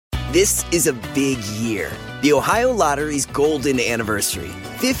This is a big year. The Ohio Lottery's golden anniversary.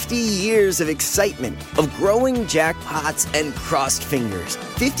 50 years of excitement, of growing jackpots and crossed fingers.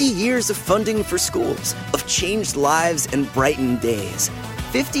 50 years of funding for schools, of changed lives and brightened days.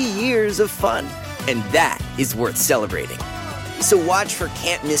 50 years of fun, and that is worth celebrating. So watch for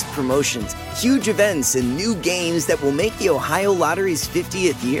can't-miss promotions, huge events, and new games that will make the Ohio Lottery's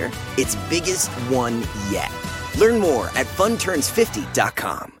 50th year its biggest one yet. Learn more at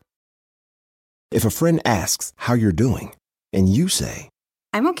funturns50.com. If a friend asks how you're doing, and you say,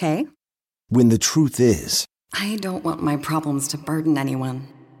 I'm okay. When the truth is, I don't want my problems to burden anyone.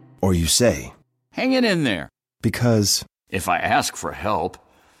 Or you say, hang it in there. Because if I ask for help,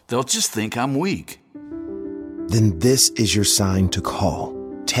 they'll just think I'm weak. Then this is your sign to call,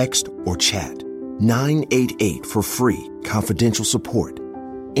 text, or chat 988 for free, confidential support.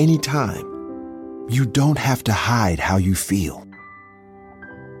 Anytime. You don't have to hide how you feel.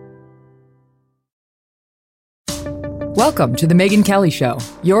 Welcome to The Megyn Kelly Show,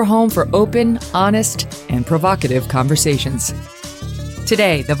 your home for open, honest, and provocative conversations.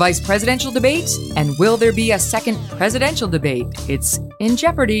 Today, the vice presidential debate, and will there be a second presidential debate? It's in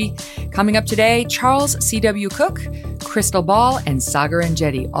jeopardy. Coming up today, Charles C.W. Cooke, Krystal Ball, and Saagar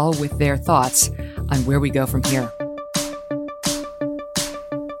Enjeti, all with their thoughts on where we go from here.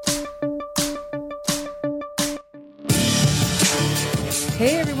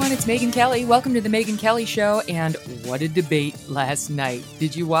 Hey everyone, it's Megyn Kelly. Welcome to The Megyn Kelly Show, and what a debate last night.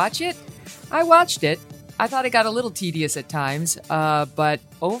 Did you watch it? I watched it. I thought it got a little tedious at times, but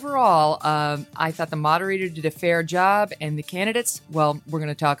overall, I thought the moderator did a fair job, and the candidates, well, we're going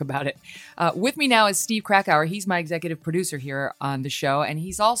to talk about it. With me now is Steve Krakauer. He's my executive producer here on the show, and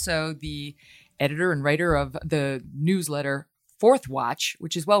he's also the editor and writer of the newsletter Fourth Watch,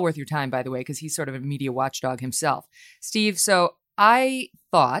 which is well worth your time, by the way, because he's sort of a media watchdog himself. Steve, so I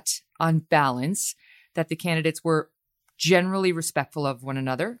thought, on balance, that the candidates were generally respectful of one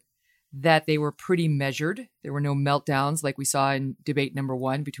another, that they were pretty measured. There were no meltdowns like we saw in debate number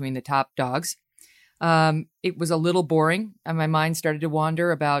one between the top dogs. It was a little boring, and my mind started to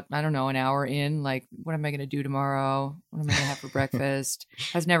wander about, I don't know, an hour in, like, what am I going to do tomorrow? What am I going to have for breakfast?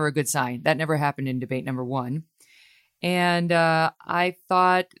 That's never a good sign. That never happened in debate number one. And I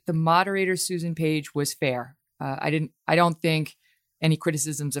thought the moderator, Susan Page, was fair. I don't think any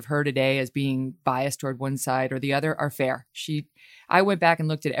criticisms of her today as being biased toward one side or the other are fair. I went back and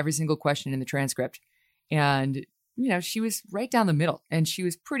looked at every single question in the transcript, and, she was right down the middle, and she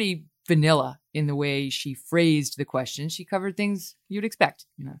was pretty vanilla in the way she phrased the questions. She covered things you'd expect,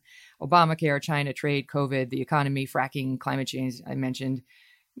 Obamacare, China, trade, COVID, the economy, fracking, climate change. I mentioned,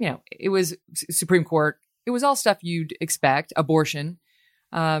 it was Supreme Court. It was all stuff you'd expect. Abortion.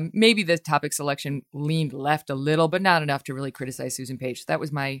 Maybe the topic selection leaned left a little, but not enough to really criticize Susan Page. That was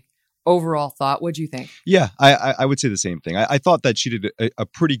my overall thought. What'd you think? Yeah, I would say the same thing. I thought that she did a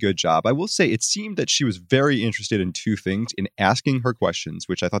pretty good job. I will say it seemed that she was very interested in two things: in asking her questions,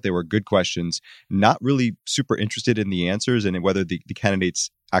 which I thought they were good questions, not really super interested in the answers and in whether the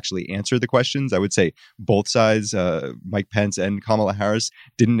candidates actually answer the questions. I would say both sides, Mike Pence and Kamala Harris,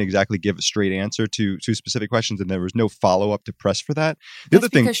 didn't exactly give a straight answer to specific questions, and there was no follow-up to press for that. That's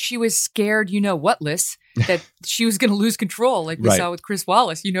because she was scared, Liz, that she was going to lose control, like we saw with Chris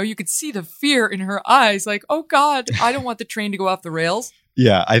Wallace. You could see the fear in her eyes, like, oh God, I don't want the train to go off the rails.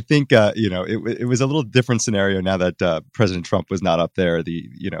 Yeah, I think it was a little different scenario now that President Trump was not up there.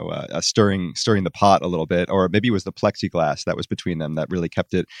 Stirring the pot a little bit, or maybe it was the plexiglass that was between them that really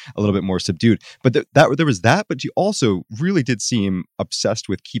kept it a little bit more subdued. But there was that. But she also really did seem obsessed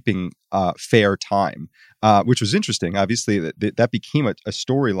with keeping fair time, which was interesting. Obviously, that became a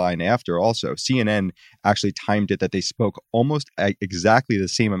storyline after. Also, CNN actually timed it that they spoke almost exactly the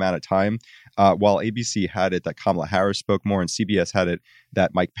same amount of time, while ABC had it that Kamala Harris spoke more, and CBS had it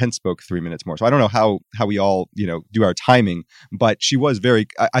that Mike Pence spoke 3 minutes more. So I don't know how we all, do our timing, but she was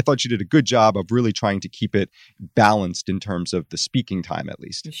I thought she did a good job of really trying to keep it balanced in terms of the speaking time, at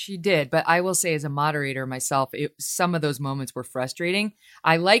least. She did. But I will say, as a moderator myself, some of those moments were frustrating.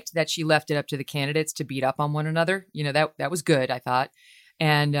 I liked that she left it up to the candidates to beat up on one another. That was good, I thought.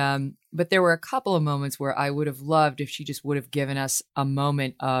 And, but there were a couple of moments where I would have loved if she just would have given us a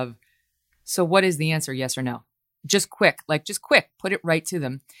moment of, so what is the answer? Yes or no? Just quick, put it right to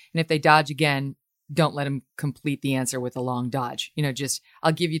them. And if they dodge again, don't let them complete the answer with a long dodge.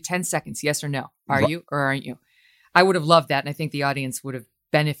 I'll give you 10 seconds. Yes or no? Are you or aren't you? I would have loved that. And I think the audience would have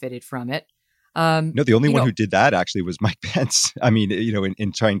benefited from it. No, the only one who did that actually was Mike Pence. I mean,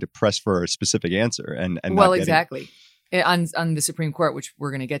 in trying to press for a specific answer and well, exactly. On the Supreme Court, which we're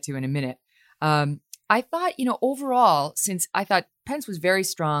going to get to in a minute. I thought, overall, since I thought Pence was very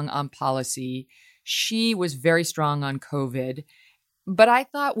strong on policy. She was very strong on COVID. But I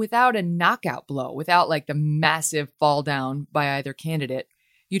thought without a knockout blow, without like the massive fall down by either candidate,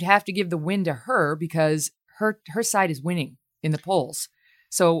 you'd have to give the win to her because her side is winning in the polls.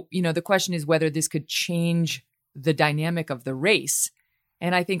 So, the question is whether this could change the dynamic of the race.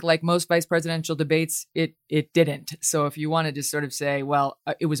 And I think like most vice presidential debates, it didn't. So if you wanted to sort of say, well,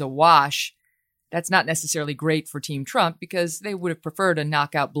 it was a wash, that's not necessarily great for Team Trump because they would have preferred a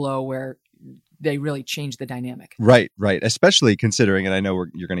knockout blow where they really changed the dynamic. Right. Especially considering, and I know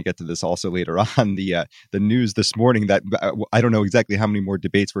you're going to get to this also later on, the news this morning that I don't know exactly how many more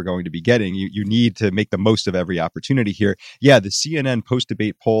debates we're going to be getting. You need to make the most of every opportunity here. Yeah, the CNN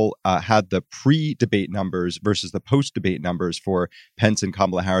post-debate poll had the pre-debate numbers versus the post-debate numbers for Pence and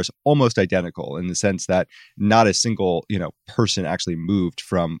Kamala Harris almost identical in the sense that not a single person actually moved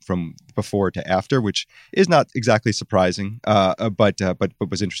from before to after, which is not exactly surprising, but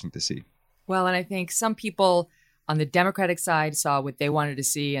was interesting to see. Well, and I think some people on the Democratic side saw what they wanted to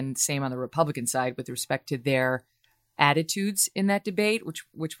see, and same on the Republican side with respect to their attitudes in that debate, which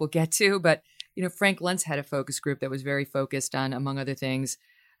we'll get to. But, Frank Luntz had a focus group that was very focused on, among other things,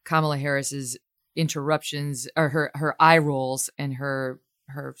 Kamala Harris's interruptions or her eye rolls and her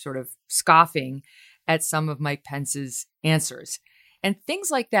sort of scoffing at some of Mike Pence's answers. And things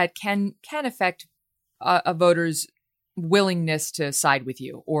like that can affect a voter's willingness to side with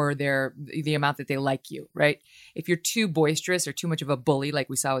you or the amount that they like you, right? If you're too boisterous or too much of a bully, like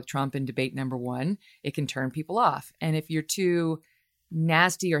we saw with Trump in debate number 1, it can turn people off. And if you're too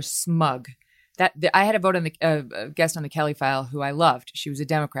nasty or smug, I had a vote on a guest on the Kelly File who I loved. She was a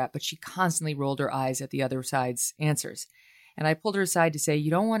Democrat, but she constantly rolled her eyes at the other side's answers. And I pulled her aside to say,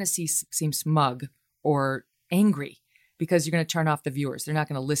 you don't want to seem smug or angry because you're going to turn off the viewers. They're not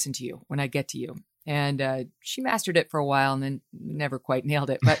going to listen to you when I get to you. And she mastered it for a while and then never quite nailed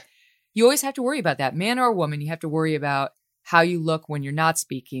it. But you always have to worry about that. Man or woman, you have to worry about how you look when you're not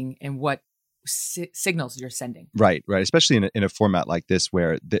speaking and what signals you're sending. Right. Especially in a format like this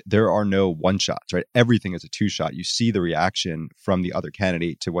where there are no one shots, right? Everything is a two shot. You see the reaction from the other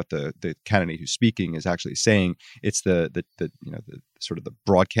candidate to what the candidate who's speaking is actually saying. It's the sort of the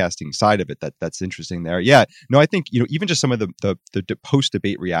broadcasting side of it that's interesting there. Yeah. No, I think, even just some of the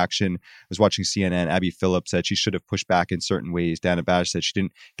post-debate reaction, I was watching CNN, Abby Phillip said she should have pushed back in certain ways. Dana Bash said she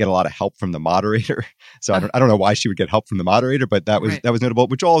didn't get a lot of help from the moderator. So I don't know why she would get help from the moderator, but that was notable,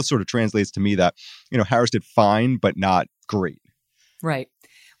 which all sort of translates to me that, Harris did fine, but not great. Right.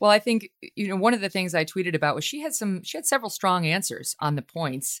 Well, I think, one of the things I tweeted about was she had several strong answers on the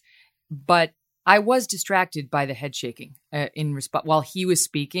points, but I was distracted by the head shaking in response while he was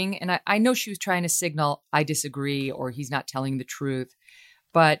speaking. And I know she was trying to signal, I disagree, or he's not telling the truth,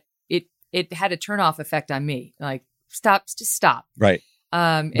 but it had a turnoff effect on me. Like, just stop. Right.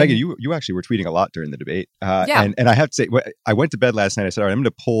 Megan, you actually were tweeting a lot during the debate. And I have to say, I went to bed last night. I said, all right, I'm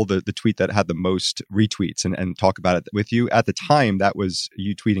going to pull the tweet that had the most retweets and talk about it with you. At the time, that was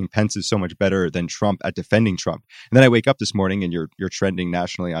you tweeting Pence is so much better than Trump at defending Trump. And then I wake up this morning and you're trending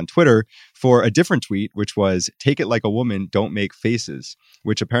nationally on Twitter for a different tweet, which was take it like a woman, don't make faces,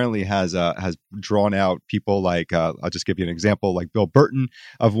 which apparently has drawn out people like, I'll just give you an example, like Bill Burton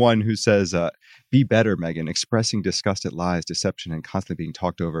of one who says, be better, Megan. Expressing disgust at lies, deception, and constantly being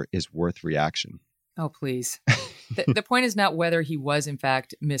talked over is worth reaction. Oh, please. The point is not whether he was, in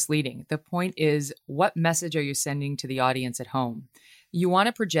fact, misleading. The point is, what message are you sending to the audience at home? You want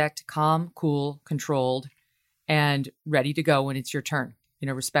to project calm, cool, controlled, and ready to go when it's your turn.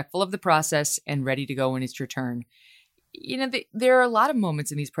 Respectful of the process and ready to go when it's your turn. There are a lot of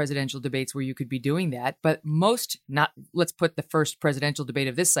moments in these presidential debates where you could be doing that, but let's put the first presidential debate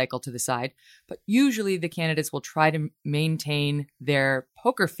of this cycle to the side, but usually the candidates will try to maintain their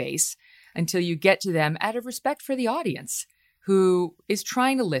poker face until you get to them out of respect for the audience who is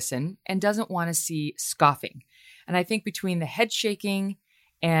trying to listen and doesn't want to see scoffing. And I think between the head shaking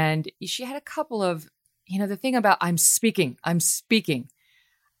and she had a couple of, the thing about I'm speaking.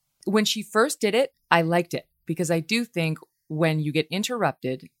 When she first did it, I liked it. Because I do think when you get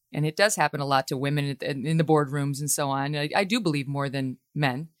interrupted, and it does happen a lot to women in the boardrooms and so on, I do believe more than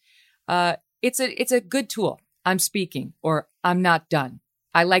men, it's a good tool. I'm speaking or I'm not done.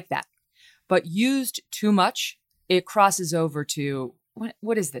 I like that. But used too much, it crosses over to,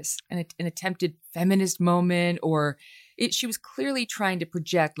 what is this? An attempted feminist moment, or she was clearly trying to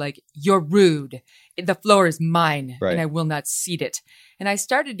project like, you're rude. The floor is mine and I will not cede it. And I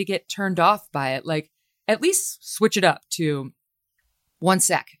started to get turned off by it. Like, at least switch it up to 1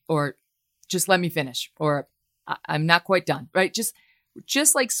 sec, or just let me finish, or I'm not quite done, right?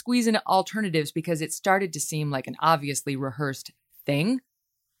 Just like squeeze in alternatives because it started to seem like an obviously rehearsed thing,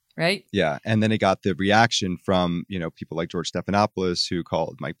 right? Yeah. And then it got the reaction from, people like George Stephanopoulos, who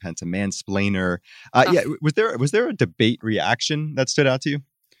called Mike Pence a mansplainer. Yeah. Was there a debate reaction that stood out to you?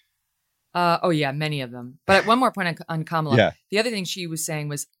 Oh, yeah, many of them. But one more point on Kamala. Yeah. The other thing she was saying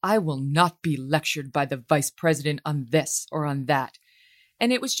was, I will not be lectured by the vice president on this or on that.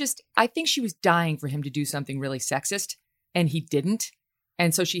 And it was just, I think she was dying for him to do something really sexist, and he didn't.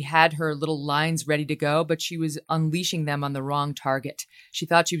 And so she had her little lines ready to go, but she was unleashing them on the wrong target. She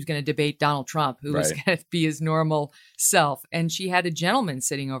thought she was going to debate Donald Trump, who was going to be his normal self. And she had a gentleman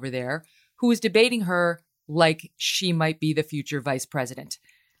sitting over there who was debating her like she might be the future vice president.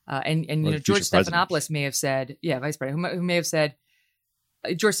 George Stephanopoulos may have said, vice president, who may have said,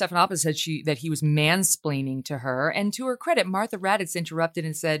 George Stephanopoulos said that he was mansplaining to her. And to her credit, Martha Raddatz interrupted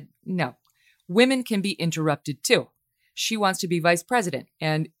and said, no, women can be interrupted too. She wants to be vice president,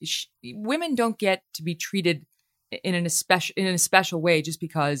 and women don't get to be treated in a special way just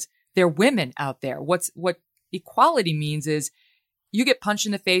because they're women out there. What equality means is you get punched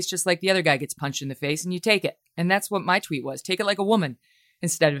in the face just like the other guy gets punched in the face, and you take it. And that's what my tweet was. Take it like a woman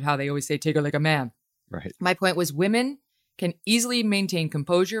instead of how they always say, take it like a man. Right. My point was women can easily maintain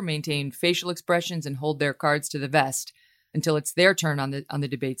composure, maintain facial expressions, and hold their cards to the vest until it's their turn on the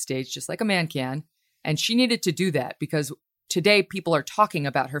debate stage, just like a man can. And she needed to do that because today people are talking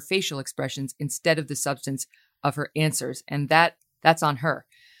about her facial expressions instead of the substance of her answers. And that's on her.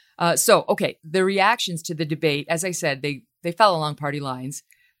 The reactions to the debate, as I said, they fell along party lines.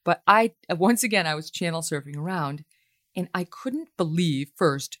 But I was channel surfing around, and I couldn't believe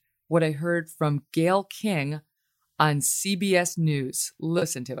first what I heard from Gayle King on CBS News.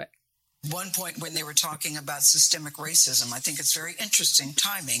 Listen to it. One point when they were talking about systemic racism, I think it's very interesting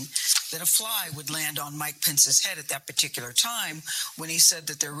timing that a fly would land on Mike Pence's head at that particular time when he said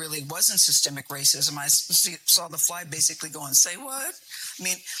that there really wasn't systemic racism. I saw the fly basically go and say, what? I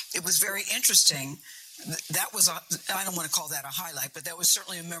mean, it was very interesting. That was, I don't want to call that a highlight, but that was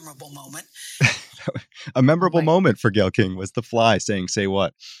certainly a memorable moment. A memorable moment for Gayle King was the fly saying, say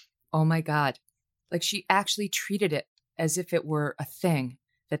what? Oh my God. Like she actually treated it as if it were a thing.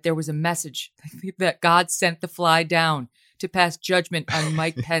 That there was a message that God sent the fly down to pass judgment on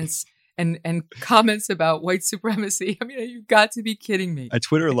Mike Pence and comments about white supremacy. I mean, you've got to be kidding me.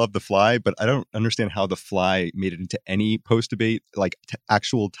 Twitter loved the fly, but I don't understand how the fly made it into any post-debate, like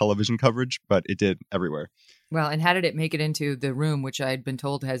actual television coverage, but it did everywhere. Well, and how did it make it into the room, which I had been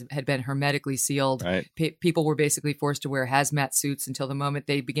told had been hermetically sealed? Right. People were basically forced to wear hazmat suits until the moment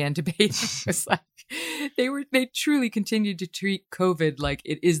they began debating. It's like they truly continued to treat COVID like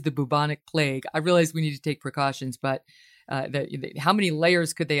it is the bubonic plague. I realize we need to take precautions, but how many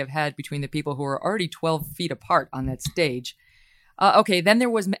layers could they have had between the people who were already 12 feet apart on that stage? Then there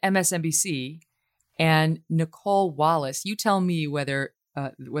was MSNBC and Nicole Wallace. You tell me whether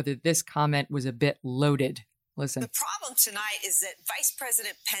this comment was a bit loaded. Listen. The problem tonight is that Vice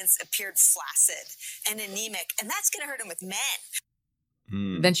President Pence appeared flaccid and anemic, and that's going to hurt him with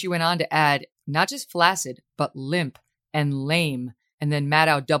men. Then she went on to add, not just flaccid, but limp and lame. And then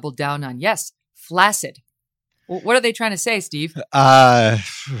Maddow doubled down on, yes, flaccid. What are they trying to say, Steve? It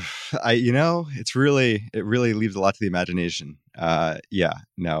really leaves a lot to the imagination. I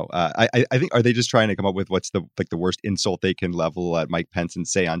think, are they just trying to come up with what's the worst insult they can level at Mike Pence and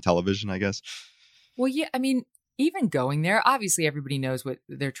say on television, I guess? Well, yeah, I mean, even going there, obviously everybody knows what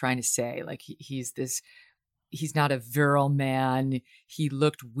they're trying to say. Like he's not a virile man. He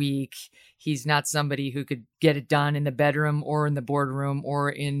looked weak. He's not somebody who could get it done in the bedroom or in the boardroom or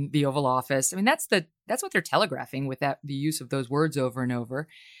in the Oval Office. I mean, that's what they're telegraphing with the use of those words over and over.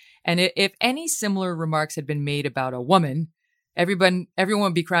 And if any similar remarks had been made about a woman, everyone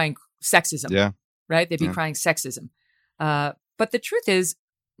would be crying sexism. Yeah. Right? They'd be crying sexism. But the truth is,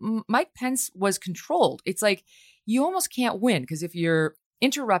 Mike Pence was controlled. It's like you almost can't win because if you're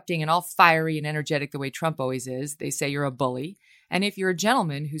interrupting and all fiery and energetic the way Trump always is, they say you're a bully. And if you're a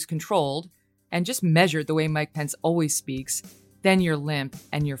gentleman who's controlled and just measured the way Mike Pence always speaks, then you're limp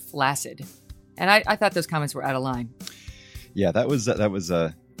and you're flaccid. And I thought those comments were out of line. Yeah, that was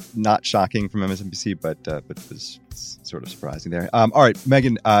not shocking from MSNBC, but was sort of surprising there. All right,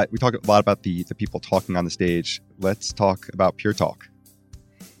 Megan, we talked a lot about the people talking on the stage. Let's talk about Pure Talk.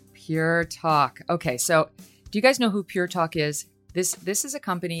 Pure Talk. Okay, so do you guys know who Pure Talk is? This is a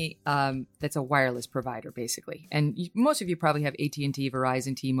company that's a wireless provider, basically. And most of you probably have AT&T,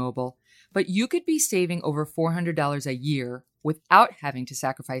 Verizon, T-Mobile. But you could be saving over $400 a year without having to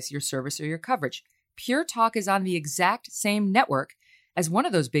sacrifice your service or your coverage. Pure Talk is on the exact same network as one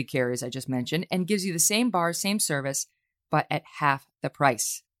of those big carriers I just mentioned and gives you the same bar, same service, but at half the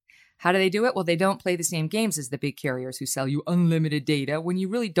price. How do they do it? Well, they don't play the same games as the big carriers who sell you unlimited data when you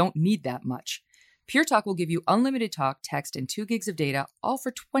really don't need that much. Pure Talk will give you unlimited talk, text, and 2 gigs of data, all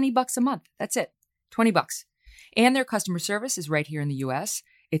for $20 a month. That's it, $20. And their customer service is right here in the U.S.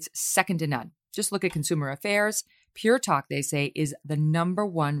 It's second to none. Just look at Consumer Affairs. Pure Talk, they say, is the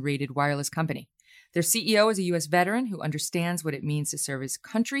 #1 rated wireless company. Their CEO is a U.S. veteran who understands what it means to serve his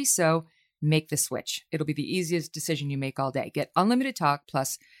country, so make the switch. It'll be the easiest decision you make all day. Get unlimited talk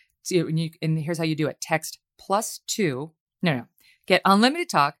plus, and here's how you do it. Text +2. No. Get unlimited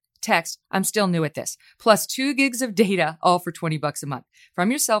talk, text, I'm still new at this, plus 2 gigs of data, all for $20 a month.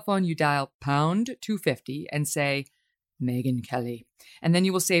 From your cell phone, you dial #250 and say, Megyn Kelly. And then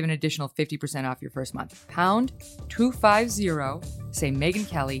you will save an additional 50% off your first month. #250, say Megyn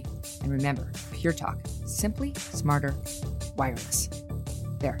Kelly, and remember, Pure Talk, simply smarter wireless.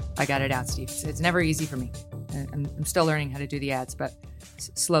 There, I got it out, Steve. It's never easy for me. I'm still learning how to do the ads, but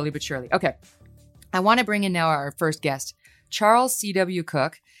slowly but surely. Okay, I want to bring in now our first guest. Charles C.W.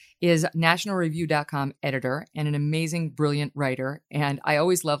 Cooke is nationalreview.com editor and an amazing, brilliant writer. And I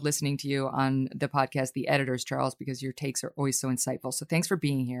always love listening to you on the podcast, The Editors, Charles, because your takes are always so insightful. So thanks for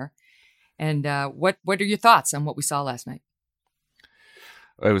being here. And what are your thoughts on what we saw last night?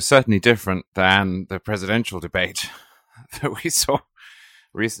 It was certainly different than the presidential debate that we saw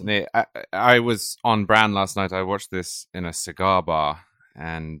recently. I was on brand last night. I watched this in a cigar bar,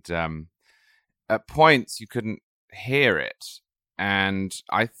 and at points you couldn't hear it. And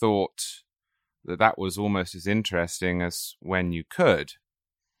I thought that was almost as interesting as when you could,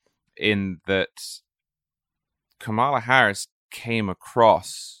 in that Kamala Harris came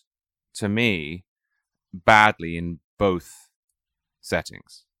across, to me, badly in both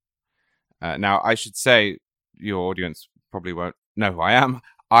settings. Now, I should say, your audience probably won't know who I am.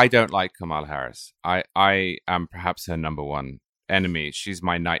 I don't like Kamala Harris. I am perhaps her #1 enemy. She's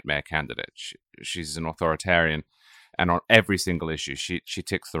my nightmare candidate. She's an authoritarian. And on every single issue, she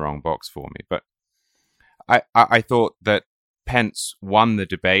ticks the wrong box for me. But I thought that Pence won the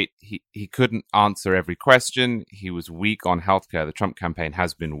debate. He couldn't answer every question. He was weak on healthcare. The Trump campaign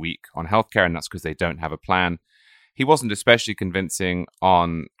has been weak on healthcare, and that's because they don't have a plan. He wasn't especially convincing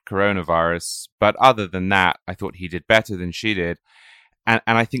on coronavirus. But other than that, I thought he did better than she did. And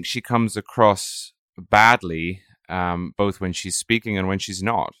I think she comes across badly, both when she's speaking and when she's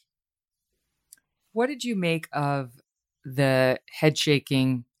not. What did you make of the head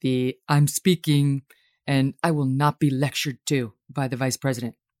shaking, the I'm speaking and I will not be lectured to by the vice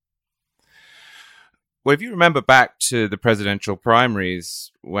president? Well, if you remember back to the presidential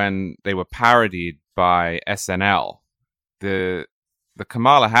primaries when they were parodied by SNL, the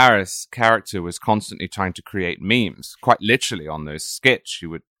Kamala Harris character was constantly trying to create memes, quite literally on those skits. She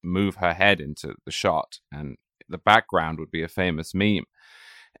would move her head into the shot and the background would be a famous meme.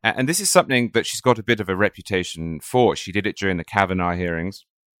 And this is something that she's got a bit of a reputation for. She did it during the Kavanaugh hearings.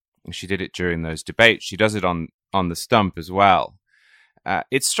 She did it during those debates. She does it on the stump as well.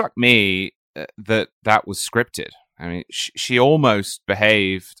 It struck me that was scripted. I mean, she almost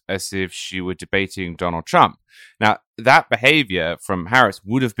behaved as if she were debating Donald Trump. Now, that behavior from Harris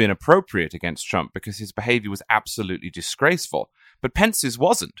would have been appropriate against Trump because his behavior was absolutely disgraceful. But Pence's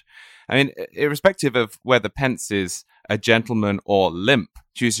wasn't. I mean, irrespective of whether Pence is a gentleman or limp,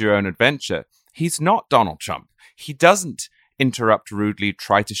 choose your own adventure, he's not Donald Trump. He doesn't interrupt rudely,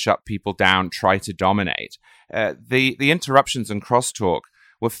 try to shut people down, try to dominate. The interruptions and crosstalk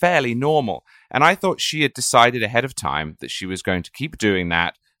were fairly normal. And I thought she had decided ahead of time that she was going to keep doing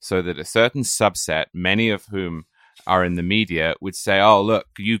that so that a certain subset, many of whom are in the media, would say, oh, look,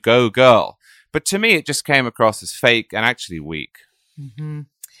 you go, girl. But to me, it just came across as fake and actually weak. Mm-hmm.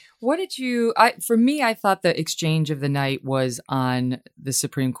 What did you, for me, I thought the exchange of the night was on the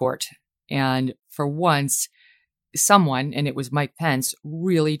Supreme Court. And for once, someone, and it was Mike Pence,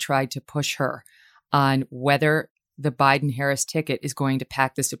 really tried to push her on whether the Biden-Harris ticket is going to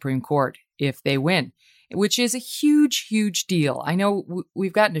pack the Supreme Court if they win, which is a huge, huge deal. I know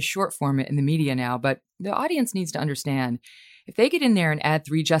we've gotten to short form it in the media now, but the audience needs to understand if they get in there and add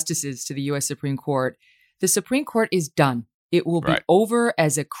 3 justices to the U.S. Supreme Court, the Supreme Court is done. It will be over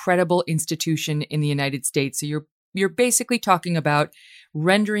as a credible institution in the United States. So you're basically talking about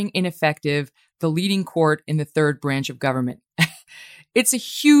rendering ineffective the leading court in the third branch of government. It's a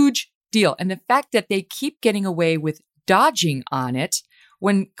huge deal. And the fact that they keep getting away with dodging on it,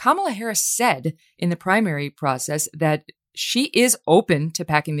 when Kamala Harris said in the primary process that she is open to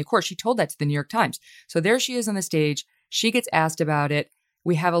packing the court, she told that to the New York Times. So there she is on the stage. She gets asked about it.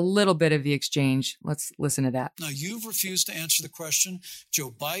 We have a little bit of the exchange. Let's listen to that. Now, you've refused to answer the question.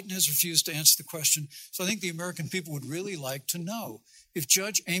 Joe Biden has refused to answer the question. So I think the American people would really like to know, if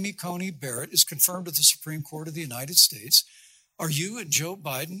Judge Amy Coney Barrett is confirmed to the Supreme Court of the United States, are you and Joe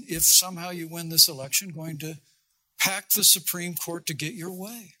Biden, if somehow you win this election, going to pack the Supreme Court to get your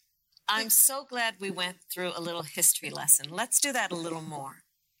way? I'm so glad we went through a little history lesson. Let's do that a little more.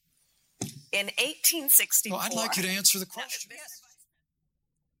 In 1864... Well, I'd like you to answer the question.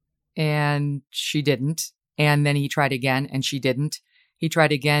 And she didn't. And then he tried again, and she didn't. He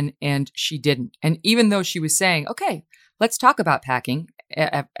tried again, and she didn't. And even though she was saying, okay, let's talk about packing,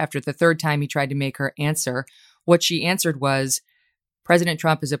 after the third time he tried to make her answer, what she answered was, President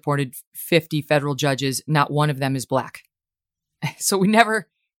Trump has appointed 50 federal judges. Not one of them is black. So we never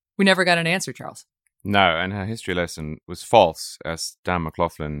got an answer, Charles. No, and her history lesson was false, as Dan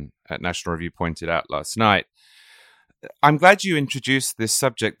McLaughlin at National Review pointed out last night. I'm glad you introduced this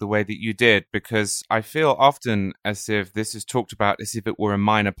subject the way that you did, because I feel often as if this is talked about as if it were a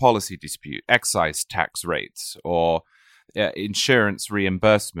minor policy dispute, excise tax rates or insurance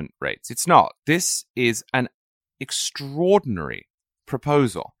reimbursement rates. It's not. This is an extraordinary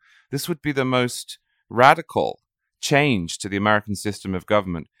proposal. This would be the most radical change to the American system of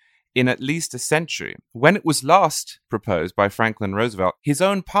government in at least a century. When it was last proposed by Franklin Roosevelt, his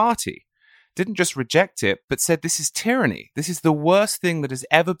own party didn't just reject it, but said this is tyranny. This is the worst thing that has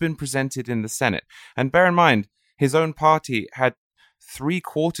ever been presented in the Senate. And bear in mind, his own party had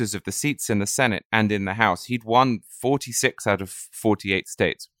 3/4 of the seats in the Senate and in the House. He'd won 46 out of 48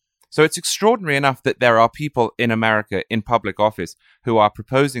 states. So it's extraordinary enough that there are people in America in public office who are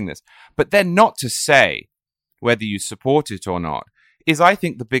proposing this. But then not to say whether you support it or not is, I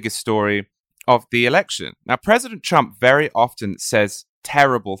think, the biggest story of the election. Now, President Trump very often says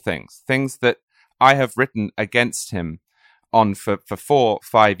terrible things that I have written against him on for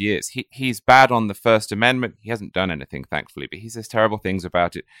 4-5 years. He's bad on the First Amendment. He hasn't done anything, thankfully, but he says terrible things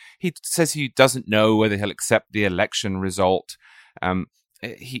about it. He says he doesn't know whether he'll accept the election result.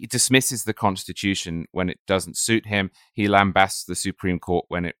 He dismisses the Constitution when it doesn't suit him. He lambasts the Supreme Court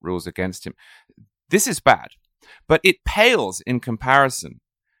when it rules against him. This is bad, but it pales in comparison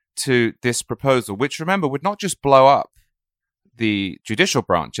to this proposal, which, remember, would not just blow up the judicial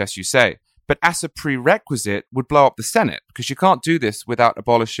branch, as you say, but as a prerequisite would blow up the Senate, because you can't do this without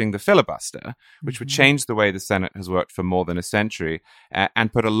abolishing the filibuster, which would change the way the Senate has worked for more than a century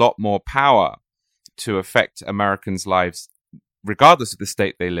and put a lot more power to affect Americans' lives, regardless of the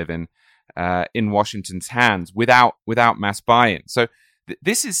state they live in Washington's hands without mass buy-in. So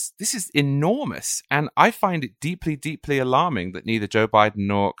this is enormous, and I find it deeply, deeply alarming that neither Joe Biden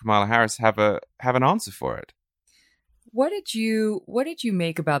nor Kamala Harris have an answer for it. What did you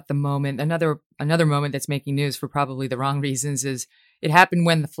make about the moment? Another moment that's making news for probably the wrong reasons is it happened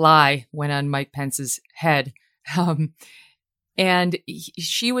when the fly went on Mike Pence's head. And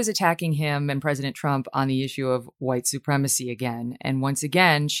she was attacking him and President Trump on the issue of white supremacy again. And once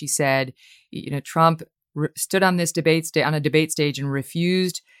again, she said, Trump stood on this on a debate stage and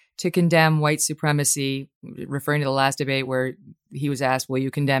refused to condemn white supremacy, referring to the last debate where he was asked, will you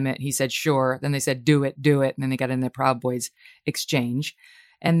condemn it? He said, sure. Then they said, do it. And then they got in the Proud Boys exchange,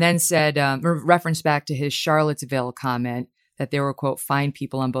 and then said, referenced back to his Charlottesville comment that there were, quote, fine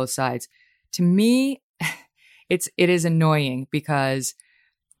people on both sides. To me, it is annoying, because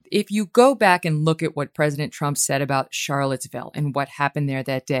if you go back and look at what President Trump said about Charlottesville and what happened there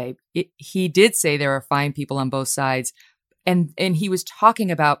that day, he did say there are fine people on both sides. And he was talking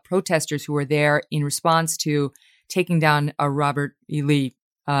about protesters who were there in response to taking down a Robert E. Lee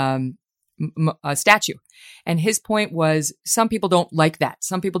statue. And his point was, some people don't like that.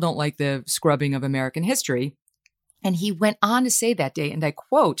 Some people don't like the scrubbing of American history. And he went on to say that day, and I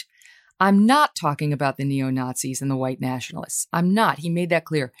quote, I'm not talking about the neo-Nazis and the white nationalists. I'm not. He made that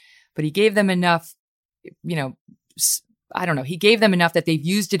clear. But he gave them enough, he gave them enough that they've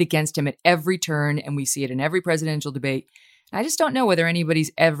used it against him at every turn, and we see it in every presidential debate. I just don't know whether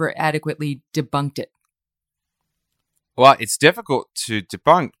anybody's ever adequately debunked it. Well, it's difficult to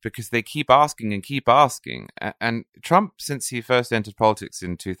debunk because they keep asking and keep asking. And Trump, since he first entered politics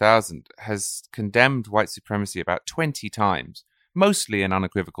in 2000, has condemned white supremacy about 20 times, mostly in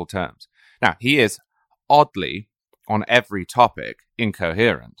unequivocal terms. Now, he is oddly, on every topic,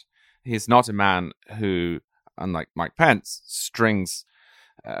 incoherent. He's not a man who, unlike Mike Pence, strings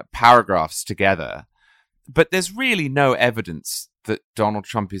paragraphs together. But there's really no evidence that Donald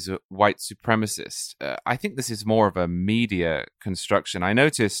Trump is a white supremacist. I think this is more of a media construction. I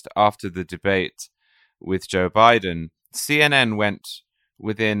noticed after the debate with Joe Biden, CNN went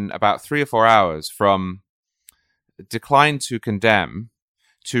within about 3 or 4 hours from decline to condemn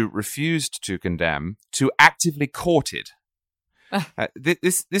to refused to condemn to actively courted.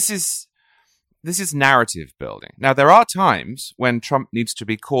 This is narrative building. Now, there are times when Trump needs to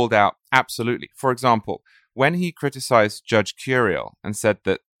be called out absolutely. For example, when he criticized Judge Curiel and said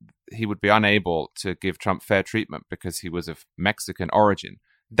that he would be unable to give Trump fair treatment because he was of Mexican origin,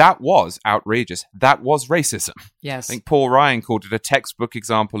 that was outrageous. That was racism. Yes. I think Paul Ryan called it a textbook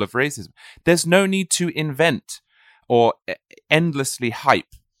example of racism. There's no need to invent or endlessly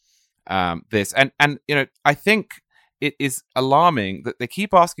hype this. And I think it is alarming that they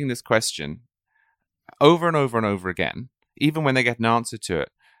keep asking this question over and over and over again, even when they get an answer to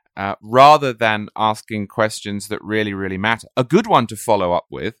it, rather than asking questions that really, really matter. A good one to follow up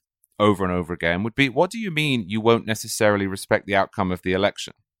with over and over again would be, what do you mean you won't necessarily respect the outcome of the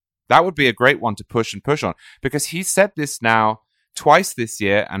election? That would be a great one to push on, because he said this now twice this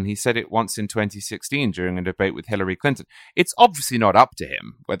year, and he said it once in 2016 during a debate with Hillary Clinton. It's obviously not up to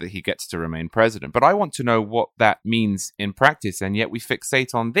him whether he gets to remain president, but I want to know what that means in practice, and yet we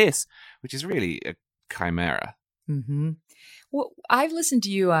fixate on this, which is really a chimera. Mm-hmm. Well, I've listened to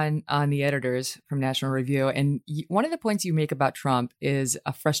you on the editors from National Review, and one of the points you make about Trump is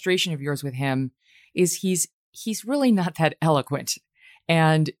a frustration of yours with him is he's really not that eloquent.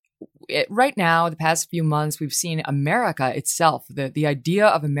 And right now, the past few months, we've seen America itself, the idea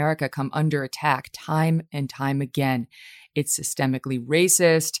of America come under attack time and time again. It's systemically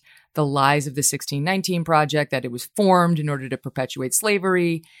racist, the lies of the 1619 Project, that it was formed in order to perpetuate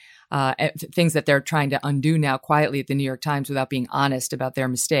slavery, things that they're trying to undo now quietly at the New York Times without being honest about their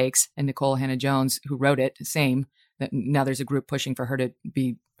mistakes. And Nicole Hannah-Jones, who wrote it, same. Now there's a group pushing for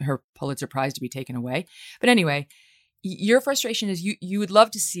her Pulitzer Prize to be taken away. But anyway, your frustration is you would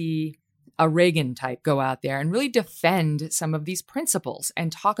love to see a Reagan type go out there and really defend some of these principles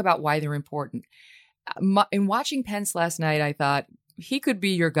and talk about why they're important. In watching Pence last night, I thought he could be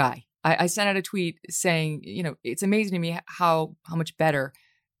your guy. I sent out a tweet saying, it's amazing to me how much better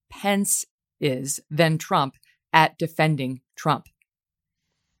Pence is than Trump at defending Trump.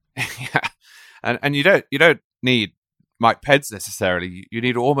 Yeah, and you don't need Mike Pence necessarily. You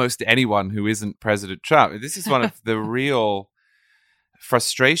need almost anyone who isn't President Trump. This is one of the real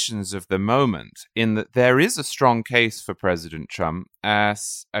frustrations of the moment, in that there is a strong case for President Trump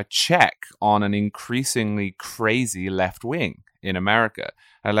as a check on an increasingly crazy left wing in America,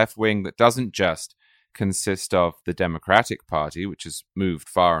 a left wing that doesn't just consist of the Democratic Party, which has moved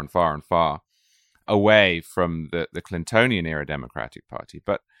far and far and far away from the Clintonian era Democratic Party,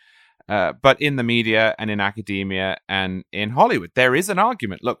 but in the media and in academia and in Hollywood, there is an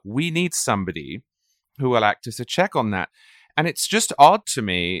argument. Look, we need somebody who will act as a check on that. And it's just odd to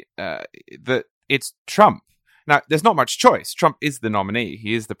me that it's Trump. Now, there's not much choice. Trump is the nominee.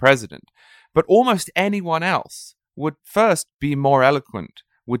 He is the president. But almost anyone else would first be more eloquent,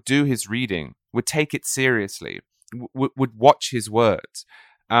 would do his reading, would take it seriously, would watch his words.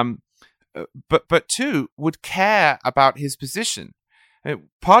 But two, would care about his position.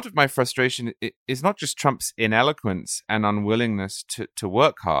 Part of my frustration is not just Trump's ineloquence and unwillingness to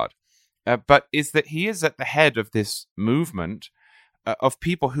work hard, but is that he is at the head of this movement of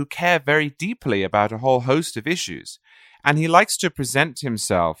people who care very deeply about a whole host of issues. And he likes to present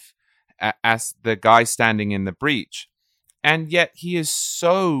himself as the guy standing in the breach. And yet he is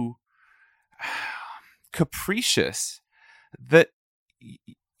so capricious that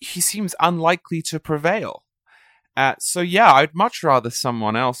he seems unlikely to prevail. So yeah, I'd much rather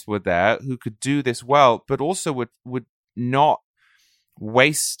someone else were there who could do this well, but also would not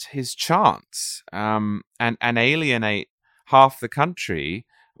waste his chance and alienate half the country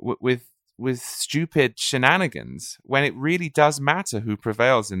with stupid shenanigans when it really does matter who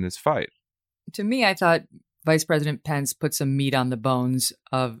prevails in this fight. To me, I thought Vice President Pence put some meat on the bones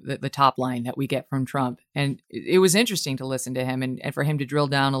of the top line that we get from Trump. And it was interesting to listen to him and for him to drill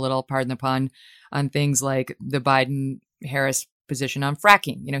down a little, pardon the pun, on things like the Biden-Harris position on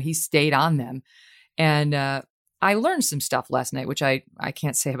fracking. He stayed on them. And I learned some stuff last night, which I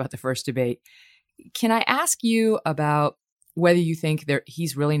can't say about the first debate. Can I ask you about whether you think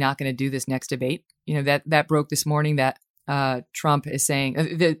he's really not going to do this next debate? That broke this morning that Trump is saying,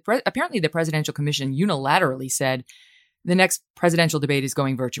 apparently the Presidential Commission unilaterally said the next presidential debate is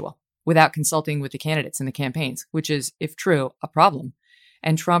going virtual without consulting with the candidates and the campaigns, which is, if true, a problem.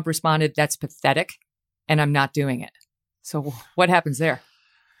 And Trump responded, that's pathetic, and I'm not doing it. So what happens there?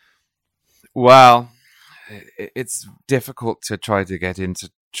 Well, it's difficult to try to get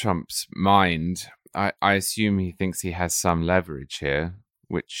into Trump's mind. I assume he thinks he has some leverage here,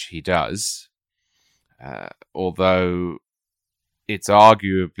 which he does. Although it's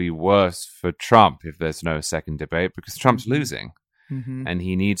arguably worse for Trump if there's no second debate because Trump's losing. and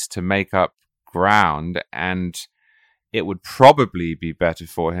he needs to make up ground. And it would probably be better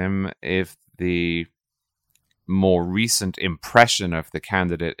for him if the more recent impression of the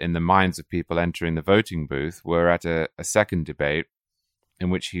candidate in the minds of people entering the voting booth were at a second debate in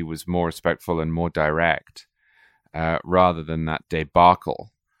which he was more respectful and more direct, rather than that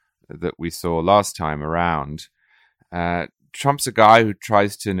debacle that we saw last time around. Trump's a guy who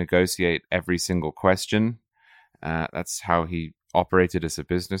tries to negotiate every single question. That's how he operated as a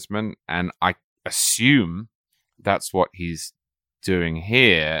businessman, and I assume that's what he's doing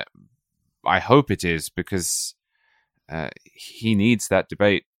here. I hope it is, because he needs that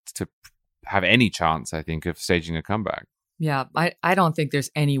debate to have any chance, I think, of staging a comeback. Yeah, I don't think there's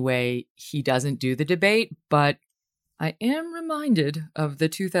any way he doesn't do the debate, but I am reminded of the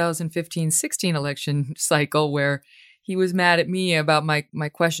 2015-16 election cycle where he was mad at me about my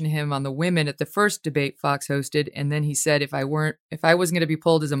question to him on the women at the first debate Fox hosted, and then he said if I wasn't going to be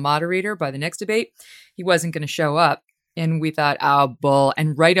pulled as a moderator by the next debate, he wasn't going to show up. And we thought, oh, bull.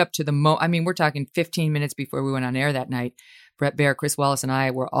 And right up to we're talking 15 minutes before we went on air that night, Brett Baer, Chris Wallace, and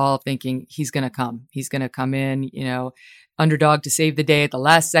I were all thinking he's going to come. He's going to come in, underdog to save the day at the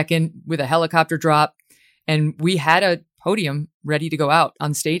last second with a helicopter drop. And we had a podium ready to go out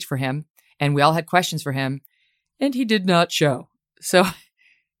on stage for him. And we all had questions for him. And he did not show. So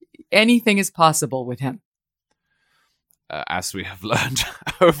anything is possible with him. As we have learned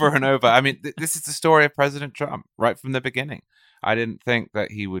over and over. I mean, this is the story of President Trump right from the beginning. I didn't think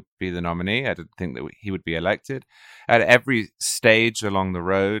that he would be the nominee. I didn't think that he would be elected. At every stage along the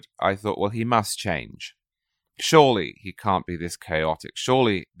road, I thought, well, he must change. Surely he can't be this chaotic.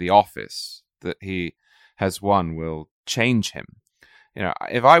 Surely the office that he has won will change him.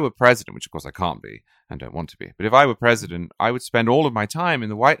 If I were president, which of course I can't be and don't want to be, but if I were president, I would spend all of my time in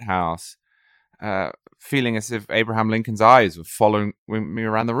the White House feeling as if Abraham Lincoln's eyes were following me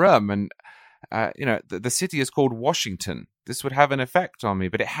around the room. And, the city is called Washington. This would have an effect on me,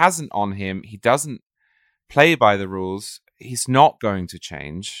 but it hasn't on him. He doesn't play by the rules. He's not going to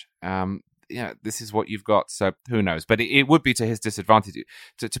change. This is what you've got. So who knows? But it would be to his disadvantage.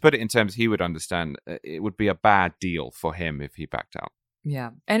 To put it in terms he would understand, it would be a bad deal for him if he backed out.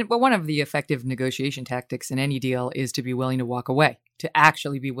 Yeah. And one of the effective negotiation tactics in any deal is to be willing to walk away, to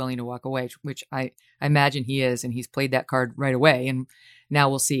actually be willing to walk away, which I imagine he is. And he's played that card right away. And now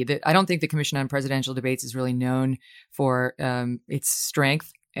we'll see. I don't think the Commission on Presidential Debates is really known for its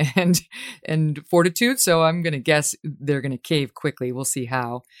strength and fortitude. So I'm going to guess they're going to cave quickly. We'll see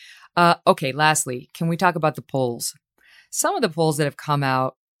how. Okay. Lastly, can we talk about the polls? Some of the polls that have come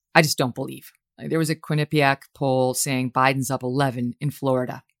out, I just don't believe. There was a Quinnipiac poll saying Biden's up 11 in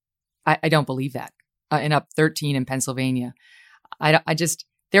Florida. I don't believe that. And up 13 in Pennsylvania.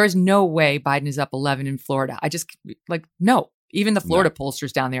 There is no way Biden is up 11 in Florida. No. Even the Florida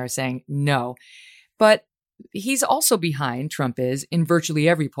pollsters down there are saying no. But he's also behind, Trump is, in virtually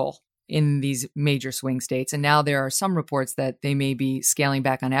every poll in these major swing states. And now there are some reports that they may be scaling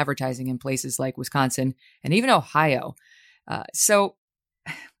back on advertising in places like Wisconsin and even Ohio. So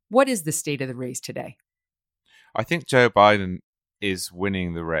what is the state of the race today? I think Joe Biden is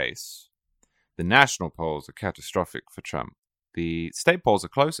winning the race. The national polls are catastrophic for Trump. The state polls are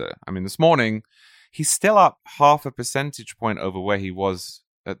closer. I mean, this morning, he's still up 0.5 percentage point over where he was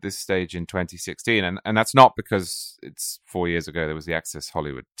at this stage in 2016. And that's not because it's 4 years ago there was the Access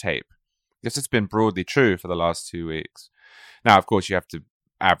Hollywood tape. This has been broadly true for the last 2 weeks. Now, of course, you have to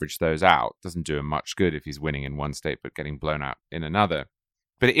average those out. It doesn't do him much good if he's winning in one state but getting blown out in another.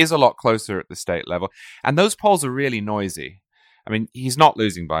 But it is a lot closer at the state level. And those polls are really noisy. I mean, he's not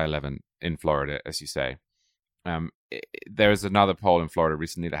losing by 11 in Florida, as you say. There was another poll in Florida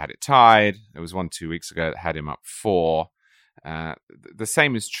recently that had it tied. There was one 2 weeks ago that had him up 4. The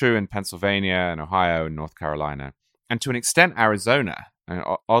same is true in Pennsylvania and Ohio and North Carolina. And to an extent, Arizona.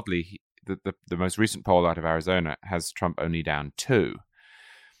 Oddly, the most recent poll out of Arizona has Trump only down 2.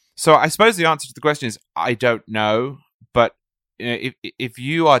 So I suppose the answer to the question is, I don't know. But if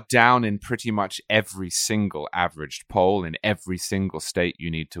you are down in pretty much every single averaged poll in every single state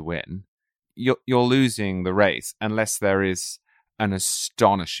you need to win, you're losing the race unless there is an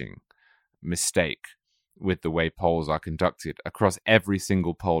astonishing mistake with the way polls are conducted across every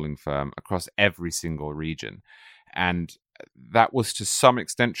single polling firm, across every single region. And that was to some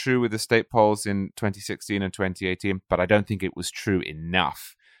extent true with the state polls in 2016 and 2018, but I don't think it was true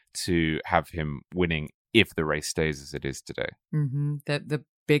enough to have him winning if the race stays as it is today. Mm-hmm. The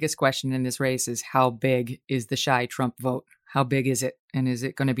biggest question in this race is how big is the shy Trump vote? How big is it? And is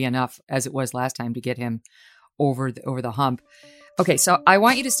it going to be enough, as it was last time, to get him over the hump? Okay, so I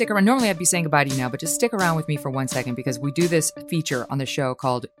want you to stick around. Normally I'd be saying goodbye to you now, but just stick around with me for 1 second because we do this feature on the show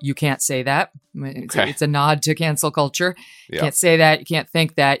called You Can't Say That. It's a nod to cancel culture. You can't say that. You can't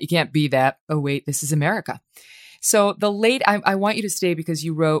think that. You can't be that. Oh, wait, this is America. So I want you to stay because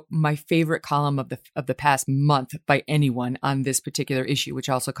you wrote my favorite column of the past month by anyone on this particular issue, which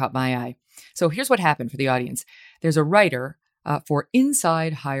also caught my eye. So here's what happened for the audience. There's a writer for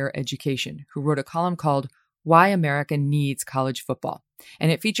Inside Higher Education who wrote a column called Why America Needs College Football.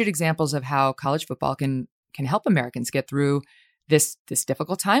 And it featured examples of how college football can help Americans get through this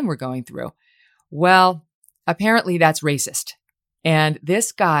difficult time we're going through. Well, apparently that's racist. And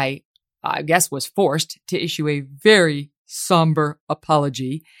this guy, I guess, was forced to issue a very somber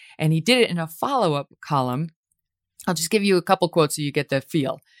apology. And he did it in a follow-up column. I'll just give you a couple quotes so you get the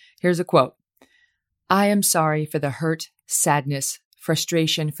feel. Here's a quote. I am sorry for the hurt, sadness,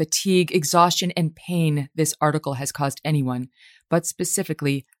 frustration, fatigue, exhaustion, and pain this article has caused anyone, but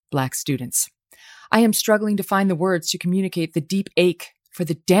specifically Black students. I am struggling to find the words to communicate the deep ache for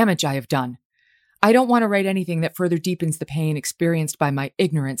the damage I have done. I don't want to write anything that further deepens the pain experienced by my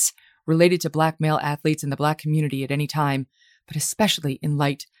ignorance related to Black male athletes in the Black community at any time, but especially in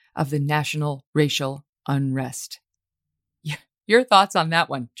light of the national racial unrest. Your thoughts on that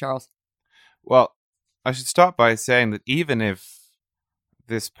one, Charles? Well, I should start by saying that even if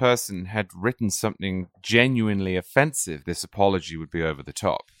this person had written something genuinely offensive, this apology would be over the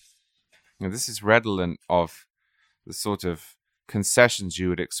top. This is redolent of the sort of concessions you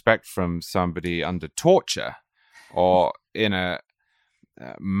would expect from somebody under torture or in a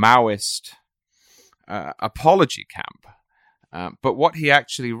Maoist apology camp. But what he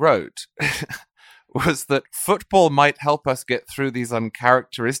actually wrote was that football might help us get through these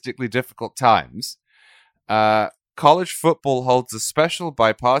uncharacteristically difficult times. College football holds a special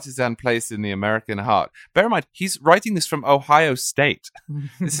bipartisan place in the American heart. Bear in mind, he's writing this from Ohio State.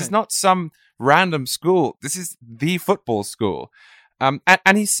 This is not some random school. This is the football school. And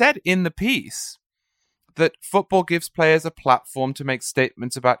he said in the piece that football gives players a platform to make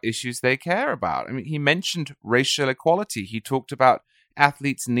statements about issues they care about. I mean, he mentioned racial equality. He talked about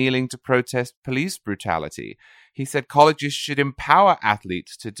athletes kneeling to protest police brutality. He said colleges should empower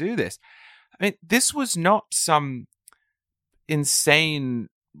athletes to do this. I mean, this was not some insane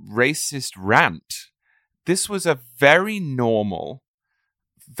racist rant. This was a very normal,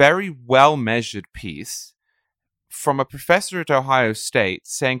 very well-measured piece from a professor at Ohio State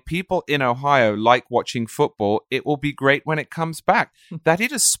saying people in Ohio like watching football. It will be great when it comes back. That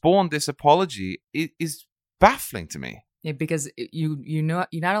it has spawned this apology is baffling to me. Yeah, because you not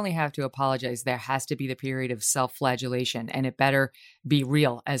only have to apologize, there has to be the period of self-flagellation, and it better be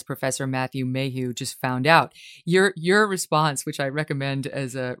real, as Professor Matthew Mayhew just found out. Your response, which I recommend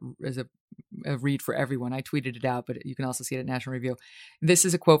as a read for everyone, I tweeted it out, but you can also see it at National Review. This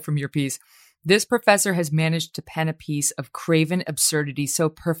is a quote from your piece. This professor has managed to pen a piece of craven absurdity so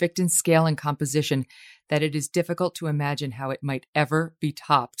perfect in scale and composition that it is difficult to imagine how it might ever be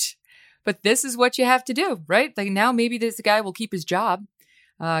topped. But this is what you have to do, right? Like now maybe this guy will keep his job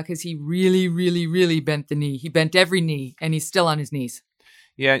because he really, really, really bent the knee. He bent every knee and he's still on his knees.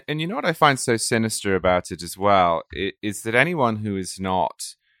 Yeah, and you know what I find so sinister about it as well is that anyone who is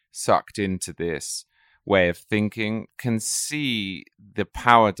not sucked into this way of thinking can see the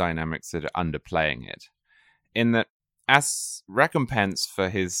power dynamics that are underplaying it. In that, as recompense for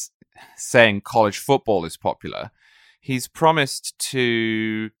his saying college football is popular, he's promised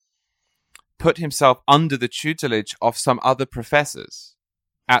to put himself under the tutelage of some other professors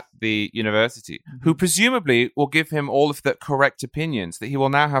at the university, who presumably will give him all of the correct opinions that he will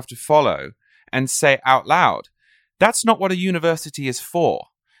now have to follow and say out loud. That's not what a university is for.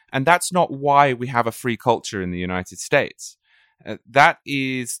 And that's not why we have a free culture in the United States. That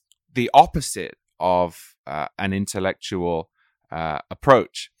is the opposite of an intellectual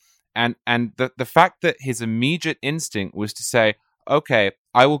approach. And the fact that his immediate instinct was to say, okay,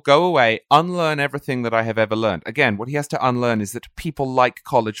 I will go away, unlearn everything that I have ever learned. Again, what he has to unlearn is that people like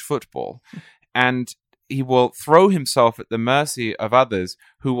college football. And he will throw himself at the mercy of others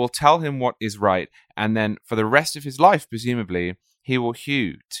who will tell him what is right. And then for the rest of his life, presumably, he will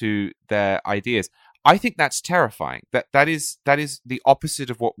hew to their ideas. I think that's terrifying. That is the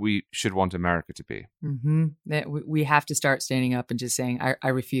opposite of what we should want America to be. Mm-hmm. We have to start standing up and just saying, I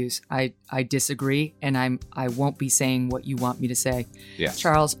refuse. I disagree, and I won't be saying what you want me to say. Yes.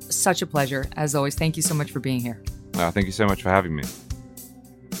 Charles, such a pleasure. As always, thank you so much for being here. Thank you so much for having me.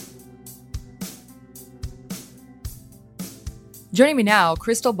 Joining me now,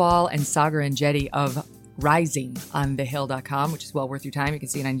 Krystal Ball and Saagar Enjeti of Rising on thehill.com, which is well worth your time. You can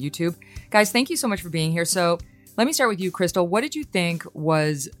see it on YouTube. Guys, thank you so much for being here. So Let me start with you, Krystal. What did you think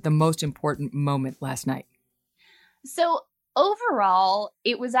was the most important moment last night? So overall,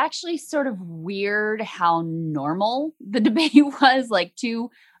 it was actually sort of weird how normal the debate was. Like two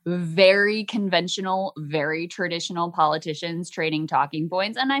very conventional, very traditional politicians trading talking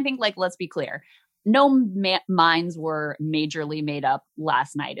points. And I think, like, let's be clear, no minds were majorly made up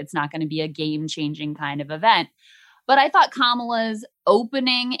last night. It's not going to be a game-changing kind of event. But I thought Kamala's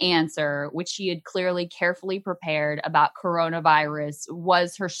opening answer, which she had clearly carefully prepared about coronavirus,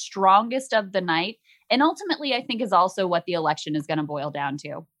 was her strongest of the night. And ultimately, I think is also what the election is going to boil down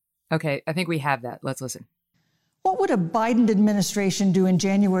to. Okay, I think we have that. Let's listen. What would a Biden administration do in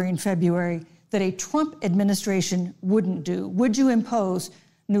January and February that a Trump administration wouldn't do? Would you impose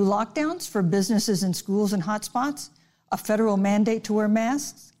new lockdowns for businesses and schools and hotspots? A federal mandate to wear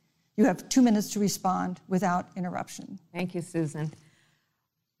masks? You have 2 minutes to respond without interruption. Thank you, Susan.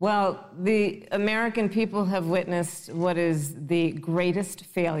 Well, the American people have witnessed what is the greatest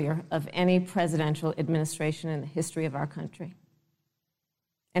failure of any presidential administration in the history of our country.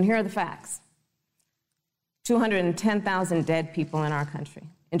 And here are the facts. 210,000 dead people in our country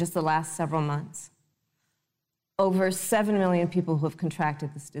in just the last several months. Over 7 million people who have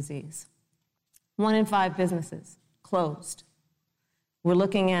contracted this disease. 1 in 5 businesses closed. We're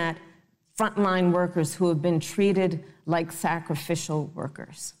looking at frontline workers who have been treated like sacrificial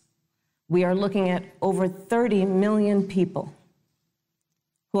workers. We are looking at over 30 million people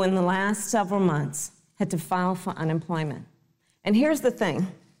who in the last several months had to file for unemployment. And here's the thing.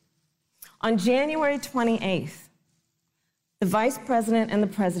 On January 28th, the vice president and the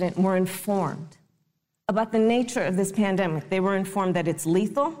president were informed about the nature of this pandemic. They were informed that it's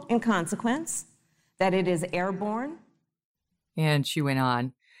lethal in consequence, that it is airborne. And she went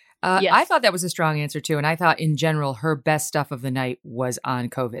on. Yes. I thought that was a strong answer, too. And I thought, in general, her best stuff of the night was on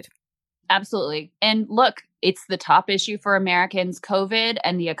COVID. Absolutely. And look, it's the top issue for Americans, COVID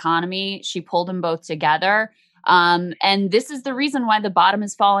and the economy. She pulled them both together. And this is the reason why the bottom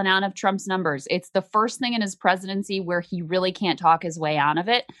has fallen out of Trump's numbers. It's the first thing in his presidency where he really can't talk his way out of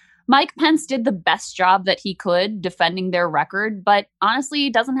it. Mike Pence did the best job that he could defending their record, but honestly, he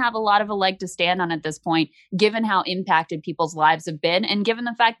doesn't have a lot of a leg to stand on at this point, given how impacted people's lives have been and given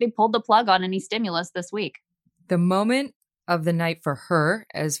the fact they pulled the plug on any stimulus this week. The moment of the night for her,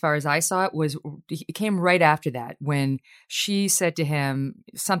 as far as I saw it, it came right after that when she said to him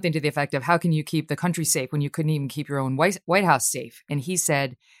something to the effect of, how can you keep the country safe when you couldn't even keep your own White House safe? And he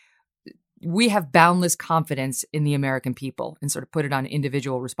said, we have boundless confidence in the American people, and sort of put it on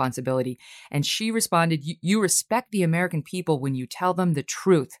individual responsibility. And she responded, you respect the American people when you tell them the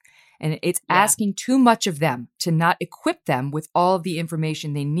truth. And it's asking too much of them to not equip them with all of the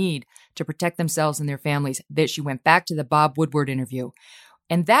information they need to protect themselves and their families. That she went back to the Bob Woodward interview.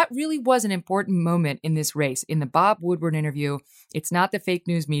 And that really was an important moment in this race. In the Bob Woodward interview, it's not the fake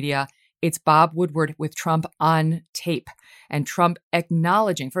news media. It's Bob Woodward with Trump on tape and Trump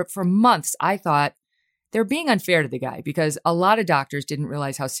acknowledging. For months, I thought they're being unfair to the guy because a lot of doctors didn't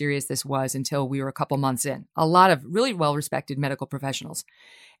realize how serious this was until we were a couple months in. A lot of really well-respected medical professionals.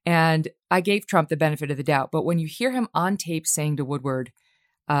 And I gave Trump the benefit of the doubt. But when you hear him on tape saying to Woodward,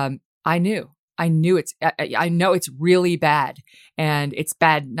 I know it's really bad. And it's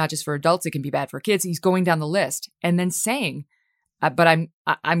bad not just for adults, it can be bad for kids. He's going down the list and then saying, but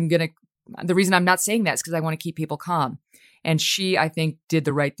the reason I'm not saying that is because I want to keep people calm. And she, I think, did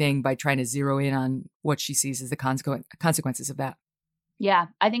the right thing by trying to zero in on what she sees as the consequences of that. Yeah,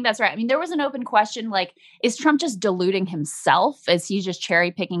 I think that's right. I mean, there was an open question, like, is Trump just deluding himself? Is he just cherry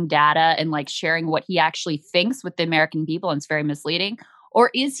picking data and like sharing what he actually thinks with the American people? And it's very misleading. Or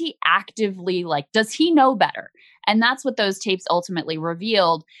is he actively does he know better? And that's what those tapes ultimately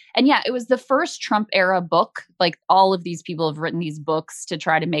revealed. And yeah, it was the first Trump era book. Like all of these people have written these books to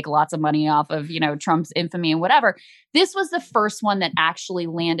try to make lots of money off of, Trump's infamy and whatever. This was the first one that actually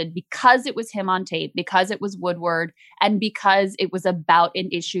landed because it was him on tape, because it was Woodward, and because it was about an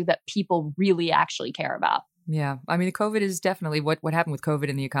issue that people really actually care about. Yeah. I mean, COVID is definitely what happened with COVID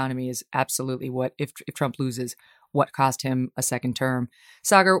in the economy is absolutely what, if Trump loses, what cost him a second term.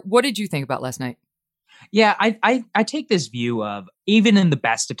 Saagar, what did you think about last night? Yeah, I take this view of even in the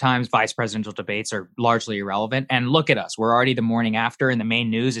best of times, vice presidential debates are largely irrelevant. And look at us. We're already the morning after, and the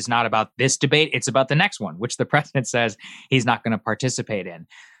main news is not about this debate. It's about the next one, which the president says he's not going to participate in.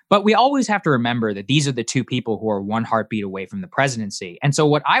 But we always have to remember that these are the two people who are one heartbeat away from the presidency. And so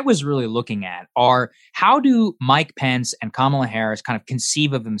what I was really looking at are how do Mike Pence and Kamala Harris kind of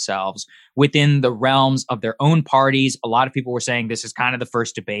conceive of themselves within the realms of their own parties? A lot of people were saying this is kind of the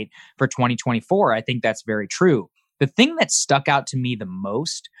first debate for 2024. I think that's very true. The thing that stuck out to me the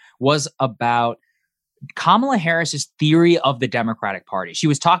most was about Kamala Harris's theory of the Democratic Party. She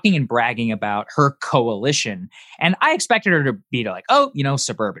was talking and bragging about her coalition. And I expected her to be like, oh,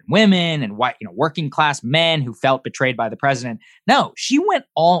 suburban women and white, working class men who felt betrayed by the president. No, she went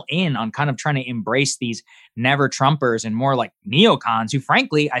all in on kind of trying to embrace these never Trumpers and more like neocons who,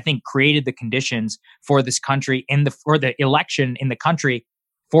 frankly, I think created the conditions for this country for the election in the country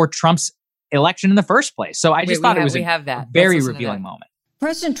for Trump's election in the first place. So I just thought it was a very revealing moment.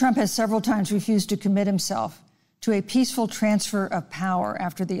 President Trump has several times refused to commit himself to a peaceful transfer of power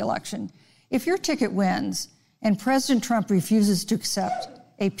after the election. If your ticket wins and President Trump refuses to accept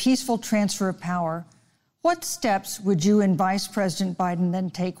a peaceful transfer of power, what steps would you and Vice President Biden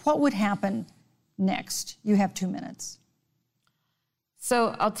then take? What would happen next? You have 2 minutes.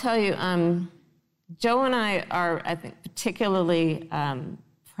 So I'll tell you, Joe and I are, I think, particularly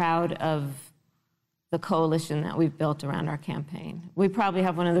proud of the coalition that we've built around our campaign. We probably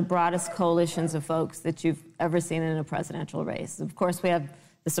have one of the broadest coalitions of folks that you've ever seen in a presidential race. Of course, we have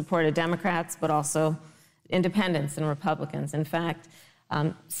the support of Democrats, but also independents and Republicans. In fact,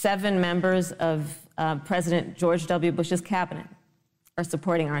 7 members of President George W. Bush's cabinet are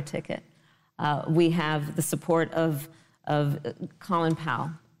supporting our ticket. We have the support of Colin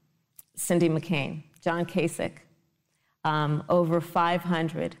Powell, Cindy McCain, John Kasich, over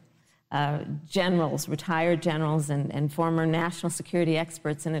 500 generals, retired generals, and former national security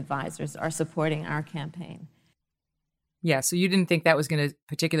experts and advisors are supporting our campaign. Yeah, so you didn't think that was going to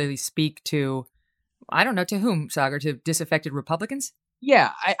particularly speak to, I don't know, to whom, Saagar, to disaffected Republicans?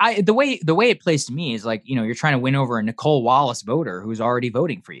 Yeah, the way it plays to me is like, you're trying to win over a Nicole Wallace voter who's already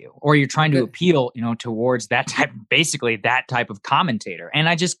voting for you, or you're trying to appeal, towards that type of commentator. And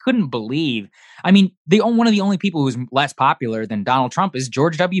I just couldn't believe, one of the only people who's less popular than Donald Trump is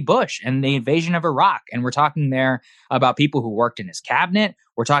George W. Bush and the invasion of Iraq. And we're talking there about people who worked in his cabinet.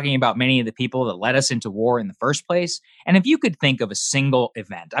 We're talking about many of the people that led us into war in the first place. And if you could think of a single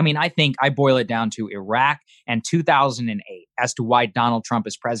event, I think I boil it down to Iraq and 2008 as to why Donald Trump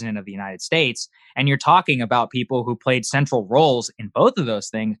is president of the United States. And you're talking about people who played central roles in both of those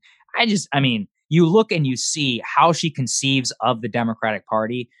things. You look and you see how she conceives of the Democratic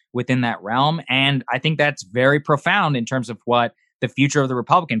Party within that realm. And I think that's very profound in terms of what the future of the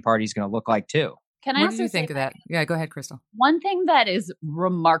Republican Party is going to look like, too. Can I What also do you think say of that? Yeah, go ahead, Krystal. One thing that is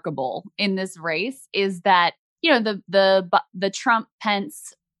remarkable in this race is that, the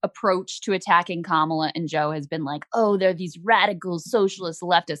Trump-Pence approach to attacking Kamala and Joe has been like, oh, they're these radical socialist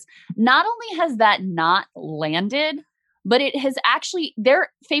leftists. Not only has that not landed, but it has actually,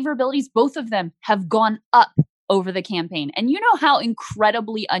 their favorabilities, both of them have gone up over the campaign. And you know how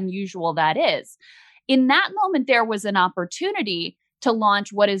incredibly unusual that is. In that moment, there was an opportunity to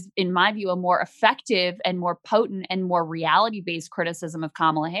launch what is, in my view, a more effective and more potent and more reality-based criticism of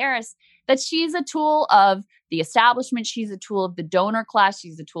Kamala Harris, that she's a tool of the establishment, she's a tool of the donor class,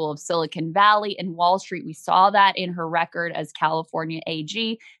 she's a tool of Silicon Valley and Wall Street. We saw that in her record as California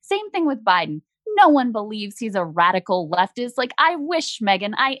AG. Same thing with Biden. No one believes he's a radical leftist. Like, I wish,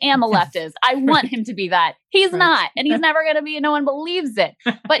 Megyn, I am a leftist. I want him to be that. He's not, and he's never going to be, and no one believes it.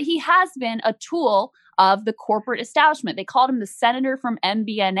 But he has been a tool of the corporate establishment. They called him the senator from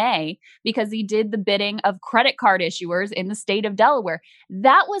MBNA because he did the bidding of credit card issuers in the state of Delaware.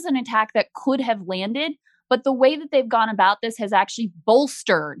 That was an attack that could have landed, but the way that they've gone about this has actually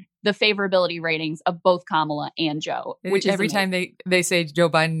bolstered the favorability ratings of both Kamala and Joe. Which is every time they say Joe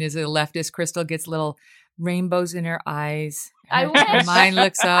Biden is a leftist, Krystal gets little rainbows in her eyes. I wish. Her mind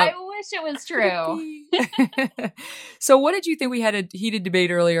looks up. I wish it was true. So what did you think? We had a heated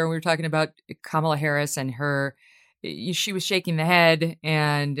debate earlier, and we were talking about Kamala Harris and her. She was shaking the head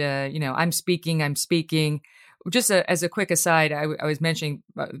and, I'm speaking. Just as a quick aside, I was mentioning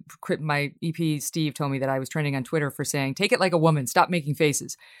my EP, Steve, told me that I was trending on Twitter for saying, take it like a woman, stop making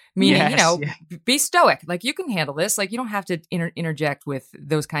faces. Meaning, be stoic. Like, you can handle this. Like, you don't have to interject with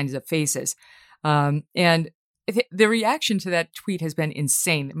those kinds of faces. And the reaction to that tweet has been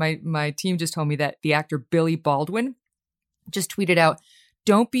insane. My team just told me that the actor Billy Baldwin just tweeted out,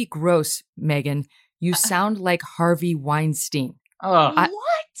 "Don't be gross, Megyn. You sound like Harvey Weinstein." What?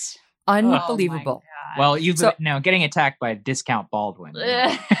 Unbelievable. Well, you've been now getting attacked by Discount Baldwin.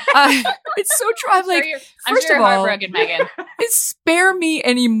 It's so true. I'm like, first of all, heartbroken, Megyn. Spare me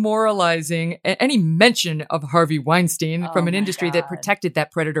any moralizing, any mention of Harvey Weinstein from an industry that protected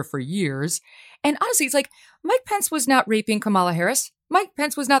that predator for years. And honestly, it's like Mike Pence was not raping Kamala Harris. Mike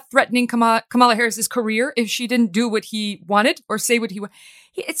Pence was not threatening Kamala Harris's career if she didn't do what he wanted or say what he wanted.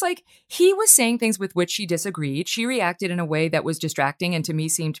 It's like he was saying things with which she disagreed. She reacted in a way that was distracting and to me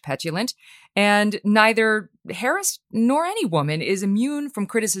seemed petulant. And neither Harris nor any woman is immune from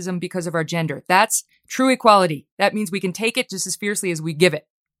criticism because of our gender. That's true equality. That means we can take it just as fiercely as we give it.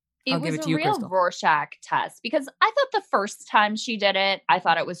 It I'll give was it to a you, real Krystal. Rorschach test because I thought the first time she did it, I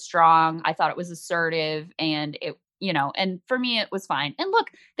thought it was strong. I thought it was assertive and it, and for me, it was fine. And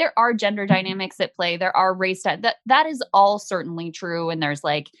look, there are gender dynamics at play. There are race that is all certainly true. And there's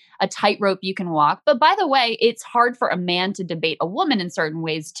like a tightrope you can walk. But by the way, it's hard for a man to debate a woman in certain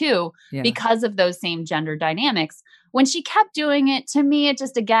ways too, because of those same gender dynamics. When she kept doing it, to me, it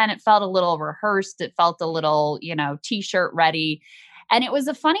just, again, it felt a little rehearsed. It felt a little, t-shirt ready. And it was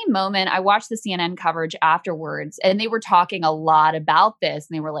a funny moment. I watched the CNN coverage afterwards, and they were talking a lot about this.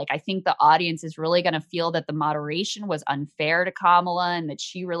 And they were like, I think the audience is really going to feel that the moderation was unfair to Kamala and that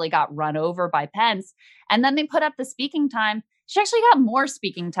she really got run over by Pence. And then they put up the speaking time. She actually got more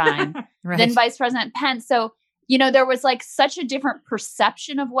speaking time than Vice President Pence. So, there was like such a different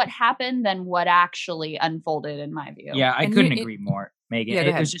perception of what happened than what actually unfolded, in my view. Yeah, I couldn't agree more, Megan.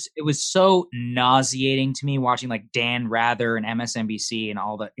 Yeah, it was so nauseating to me watching like Dan Rather and MSNBC and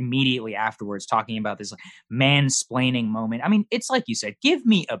all the immediately afterwards talking about this like, mansplaining moment. I mean, it's like you said, give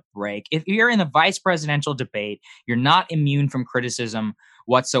me a break. If you're in the vice presidential debate, you're not immune from criticism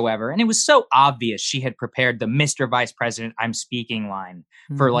whatsoever. And it was so obvious she had prepared the Mr. Vice President, I'm speaking line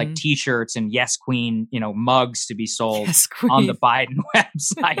for like t-shirts and Yes Queen, mugs to be sold on the Biden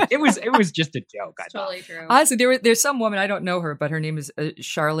website. It was just a joke. I thought. Totally true. Honestly, there's some woman, I don't know her, but her name is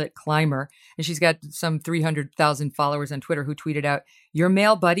Charlotte Clymer, and she's got some 300,000 followers on Twitter who tweeted out, your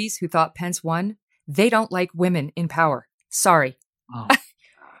male buddies who thought Pence won, they don't like women in power. Sorry. Oh.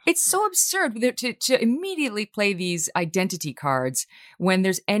 It's so absurd to immediately play these identity cards when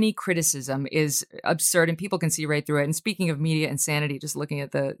there's any criticism is absurd and people can see right through it. And speaking of media insanity, just looking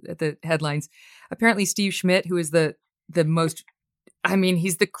at the headlines, apparently Steve Schmidt, who is the most,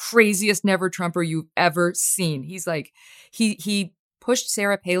 he's the craziest never Trumper you've ever seen. He's like, he pushed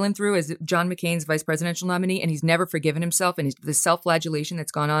Sarah Palin through as John McCain's vice presidential nominee, and he's never forgiven himself. And the self-flagellation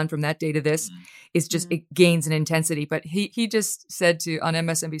that's gone on from that day to this is just, it gains in intensity. But he just said on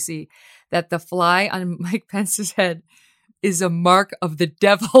MSNBC that the fly on Mike Pence's head is a mark of the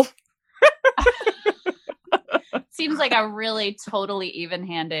devil. Seems like a really totally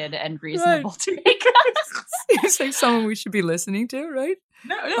even-handed and reasonable take. Seems like someone we should be listening to, right?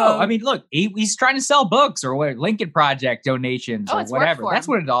 No. I mean, look, he's trying to sell books or what, Lincoln Project donations or whatever. That's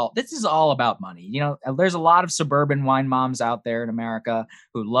what this is all about money. There's a lot of suburban wine moms out there in America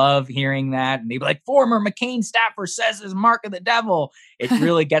who love hearing that. And they'd be like, former McCain staffer says is mark of the devil. It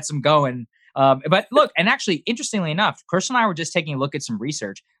really gets them going. But look, and actually, interestingly enough, Chris and I were just taking a look at some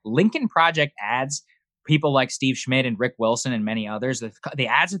research. Lincoln Project ads, people like Steve Schmidt and Rick Wilson and many others, the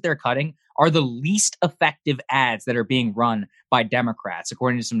ads that they're cutting are the least effective ads that are being run by Democrats,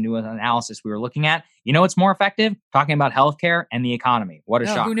 according to some new analysis we were looking at. You know what's more effective? Talking about healthcare and the economy. What a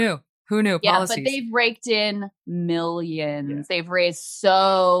shock. Who knew? Yeah, Policies. but they've raked in millions. Yeah. They've raised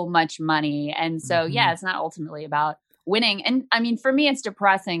so much money. And so, it's not ultimately about winning. And I mean, for me, it's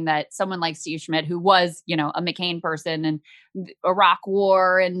depressing that someone like Steve Schmidt, who was, a McCain person and Iraq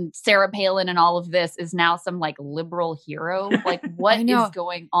War and Sarah Palin and all of this, is now some like liberal hero. Like, what is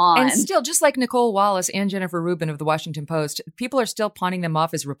going on? And still, just like Nicole Wallace and Jennifer Rubin of the Washington Post, people are still pawning them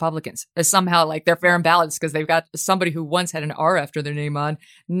off as Republicans, as somehow like they're fair and balanced because they've got somebody who once had an R after their name on.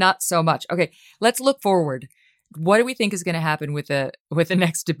 Not so much. Okay, let's look forward. What do we think is going to happen with the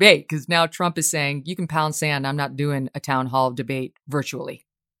next debate? Because now Trump is saying, you can pound sand. I'm not doing a town hall debate virtually.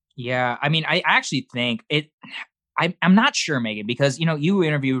 Yeah, I mean, I actually think I'm not sure, Megan, because, you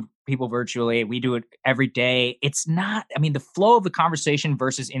interviewed people virtually. We do it every day. It's not, the flow of the conversation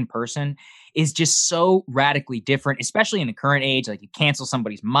versus in person is just so radically different, especially in the current age. Like, you cancel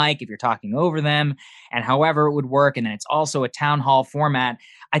somebody's mic if you're talking over them and however it would work. And then it's also a town hall format.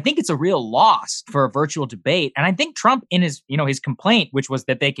 I think it's a real loss for a virtual debate. And I think Trump, in his, his complaint, which was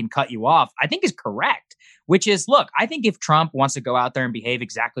that they can cut you off, I think is correct, which is, look, I think if Trump wants to go out there and behave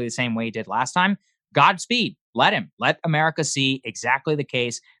exactly the same way he did last time, Godspeed. Let him. Let America see exactly the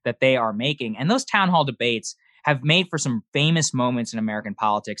case that they are making. And those town hall debates have made for some famous moments in American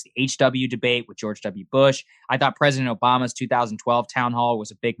politics. The HW debate with George W. Bush. I thought President Obama's 2012 town hall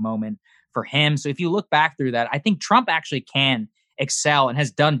was a big moment for him. So if you look back through that, I think Trump actually can excel and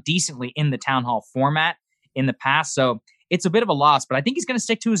has done decently in the town hall format in the past. So it's a bit of a loss, but I think he's going to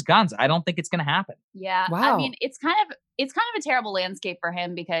stick to his guns. I don't think it's going to happen. Yeah. Wow. I mean, it's kind of a terrible landscape for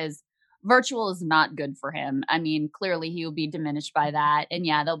him because virtual is not good for him. I mean, clearly he will be diminished by that. And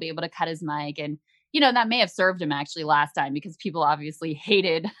yeah, they'll be able to cut his mic. And, that may have served him actually last time because people obviously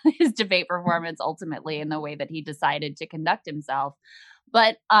hated his debate performance ultimately in the way that he decided to conduct himself.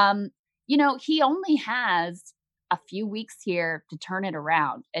 But, he only has a few weeks here to turn it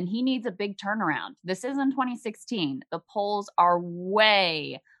around, and he needs a big turnaround. This isn't 2016. The polls are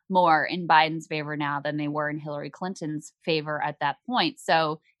way more in Biden's favor now than they were in Hillary Clinton's favor at that point.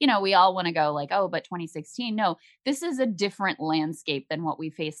 So, we all want to go like, oh, but 2016. No, this is a different landscape than what we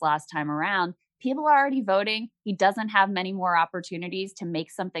faced last time around. People are already voting. He doesn't have many more opportunities to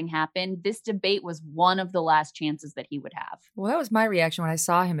make something happen. This debate was one of the last chances that he would have. Well, that was my reaction when I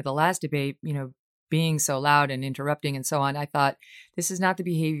saw him at the last debate, being so loud and interrupting and so on. I thought, this is not the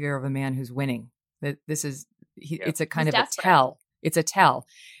behavior of a man who's winning. This is, it's a kind of desperate. A tell. It's a tell.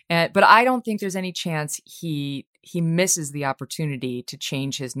 But I don't think there's any chance he misses the opportunity to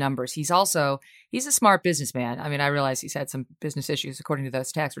change his numbers. He's a smart businessman. I mean, I realize he's had some business issues according to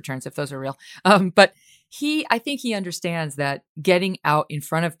those tax returns, if those are real. But I think he understands that getting out in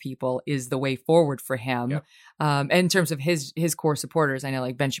front of people is the way forward for him. Yep. And in terms of his core supporters, I know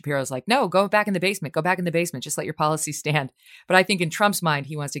like Ben Shapiro's like, no, go back in the basement, just let your policies stand. But I think in Trump's mind,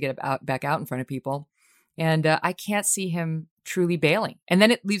 he wants to get back out in front of people. And I can't see him truly bailing. And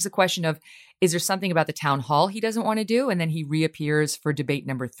then it leaves the question of, is there something about the town hall he doesn't want to do? And then he reappears for debate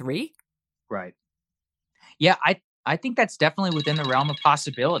number 3. Right. Yeah, I think that's definitely within the realm of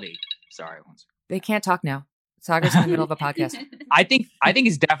possibility. Sorry. They can't talk now. Saagar's in the middle of a podcast. I think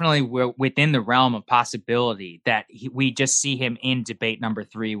it's definitely within the realm of possibility that we just see him in debate number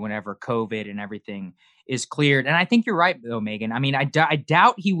 3 whenever COVID and everything is cleared. And I think you're right, though, Megan. I mean, I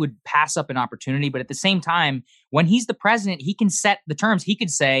doubt he would pass up an opportunity, but at the same time, when he's the president, he can set the terms. He could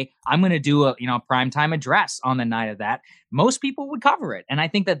say, I'm going to do a primetime address on the night of that. Most people would cover it. And I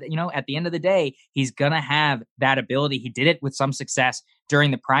think that, at the end of the day, he's going to have that ability. He did it with some success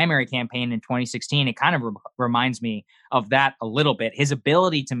during the primary campaign in 2016. It kind of reminds me of that a little bit. His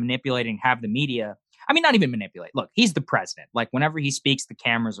ability to manipulate and have the media, I mean, not even manipulate. Look, he's the president. Like whenever he speaks, the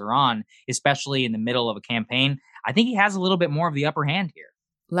cameras are on, especially in the middle of a campaign. I think he has a little bit more of the upper hand here.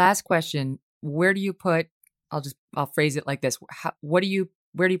 Last question. Where do you put, I'll phrase it like this. Where do you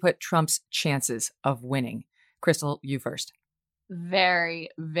put Trump's chances of winning? Krystal, you first. Very,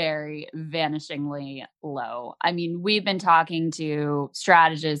 very vanishingly low. I mean, we've been talking to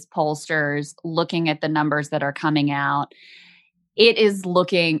strategists, pollsters, looking at the numbers that are coming out. It is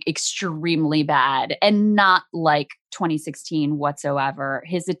looking extremely bad and not like 2016 whatsoever.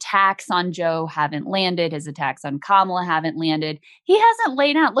 His attacks on Joe haven't landed. His attacks on Kamala haven't landed. He hasn't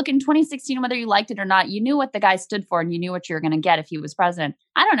laid out. Look, in 2016, whether you liked it or not, you knew what the guy stood for and you knew what you were going to get if he was president.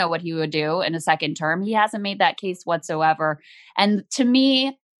 I don't know what he would do in a second term. He hasn't made that case whatsoever. And to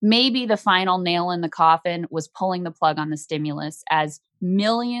me, maybe the final nail in the coffin was pulling the plug on the stimulus, as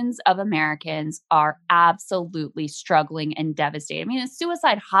millions of Americans are absolutely struggling and devastated. I mean, a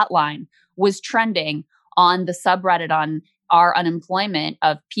suicide hotline was trending on the subreddit on our unemployment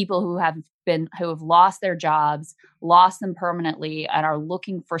of people who have lost their jobs, lost them permanently, and are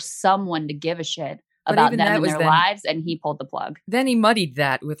looking for someone to give a shit about them and their lives, and he pulled the plug. Then he muddied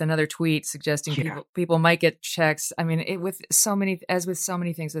that with another tweet suggesting people might get checks. I mean, with so many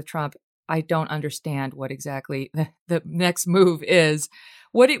things with Trump, I don't understand what exactly the next move is.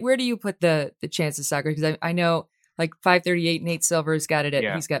 Where do you put the chances, Saagar? Because I know like 538 Nate Silver's got it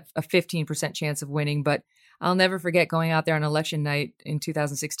at he's got a 15% chance of winning, but I'll never forget going out there on election night in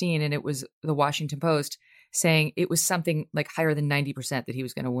 2016, and it was the Washington Post saying it was something like higher than 90% that he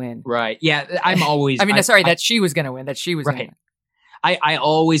was going to win. Right. Yeah. I'm always. that she was going to win. That she was going to win. I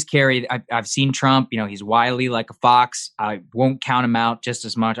always carry. I've seen Trump. He's wily like a fox. I won't count him out just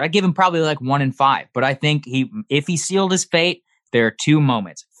as much. I give him probably like 1 in 5. But I think if he sealed his fate, there are 2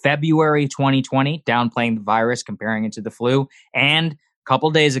 moments: February 2020, downplaying the virus, comparing it to the flu, and a couple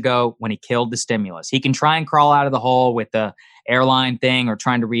days ago when he killed the stimulus. He can try and crawl out of the hole with the airline thing or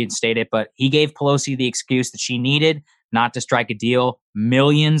trying to reinstate it, but he gave Pelosi the excuse that she needed not to strike a deal.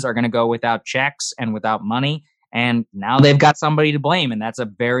 Millions are going to go without checks and without money. And now they've got somebody to blame, and that's a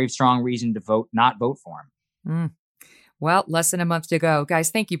very strong reason to not vote for him. Well, less than a month to go. Guys,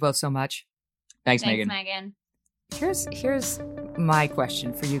 thank you both so much. Thanks, Megan. Here's my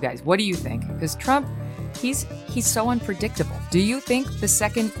question for you guys. What do you think? Because Trump, he's so unpredictable. Do you think the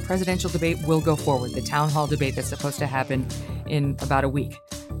second presidential debate will go forward, the town hall debate that's supposed to happen in about a week?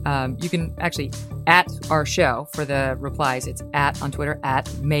 You can actually at our show for the replies. It's on Twitter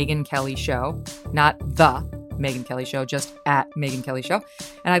at Megan Kelly Show, not the Megan Kelly Show, just at Megan Kelly Show.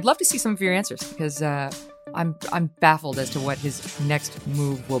 And I'd love to see some of your answers because I'm baffled as to what his next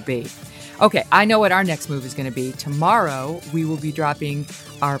move will be. Okay, I know what our next move is going to be. Tomorrow, we will be dropping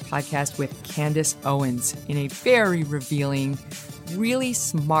our podcast with Candace Owens in a very revealing, really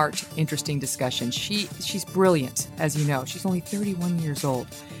smart, interesting discussion. She's brilliant, as you know. She's only 31 years old.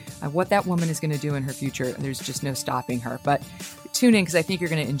 What that woman is going to do in her future, there's just no stopping her. But tune in because I think you're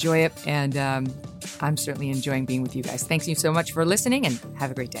going to enjoy it, and I'm certainly enjoying being with you guys. Thanks you so much for listening, and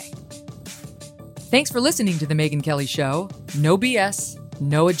have a great day. Thanks for listening to The Megyn Kelly Show. No BS,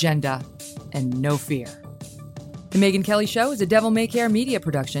 no agenda, and no fear. The Megyn Kelly Show is a Devil May Care media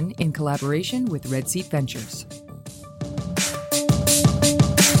production in collaboration with Red Seat Ventures.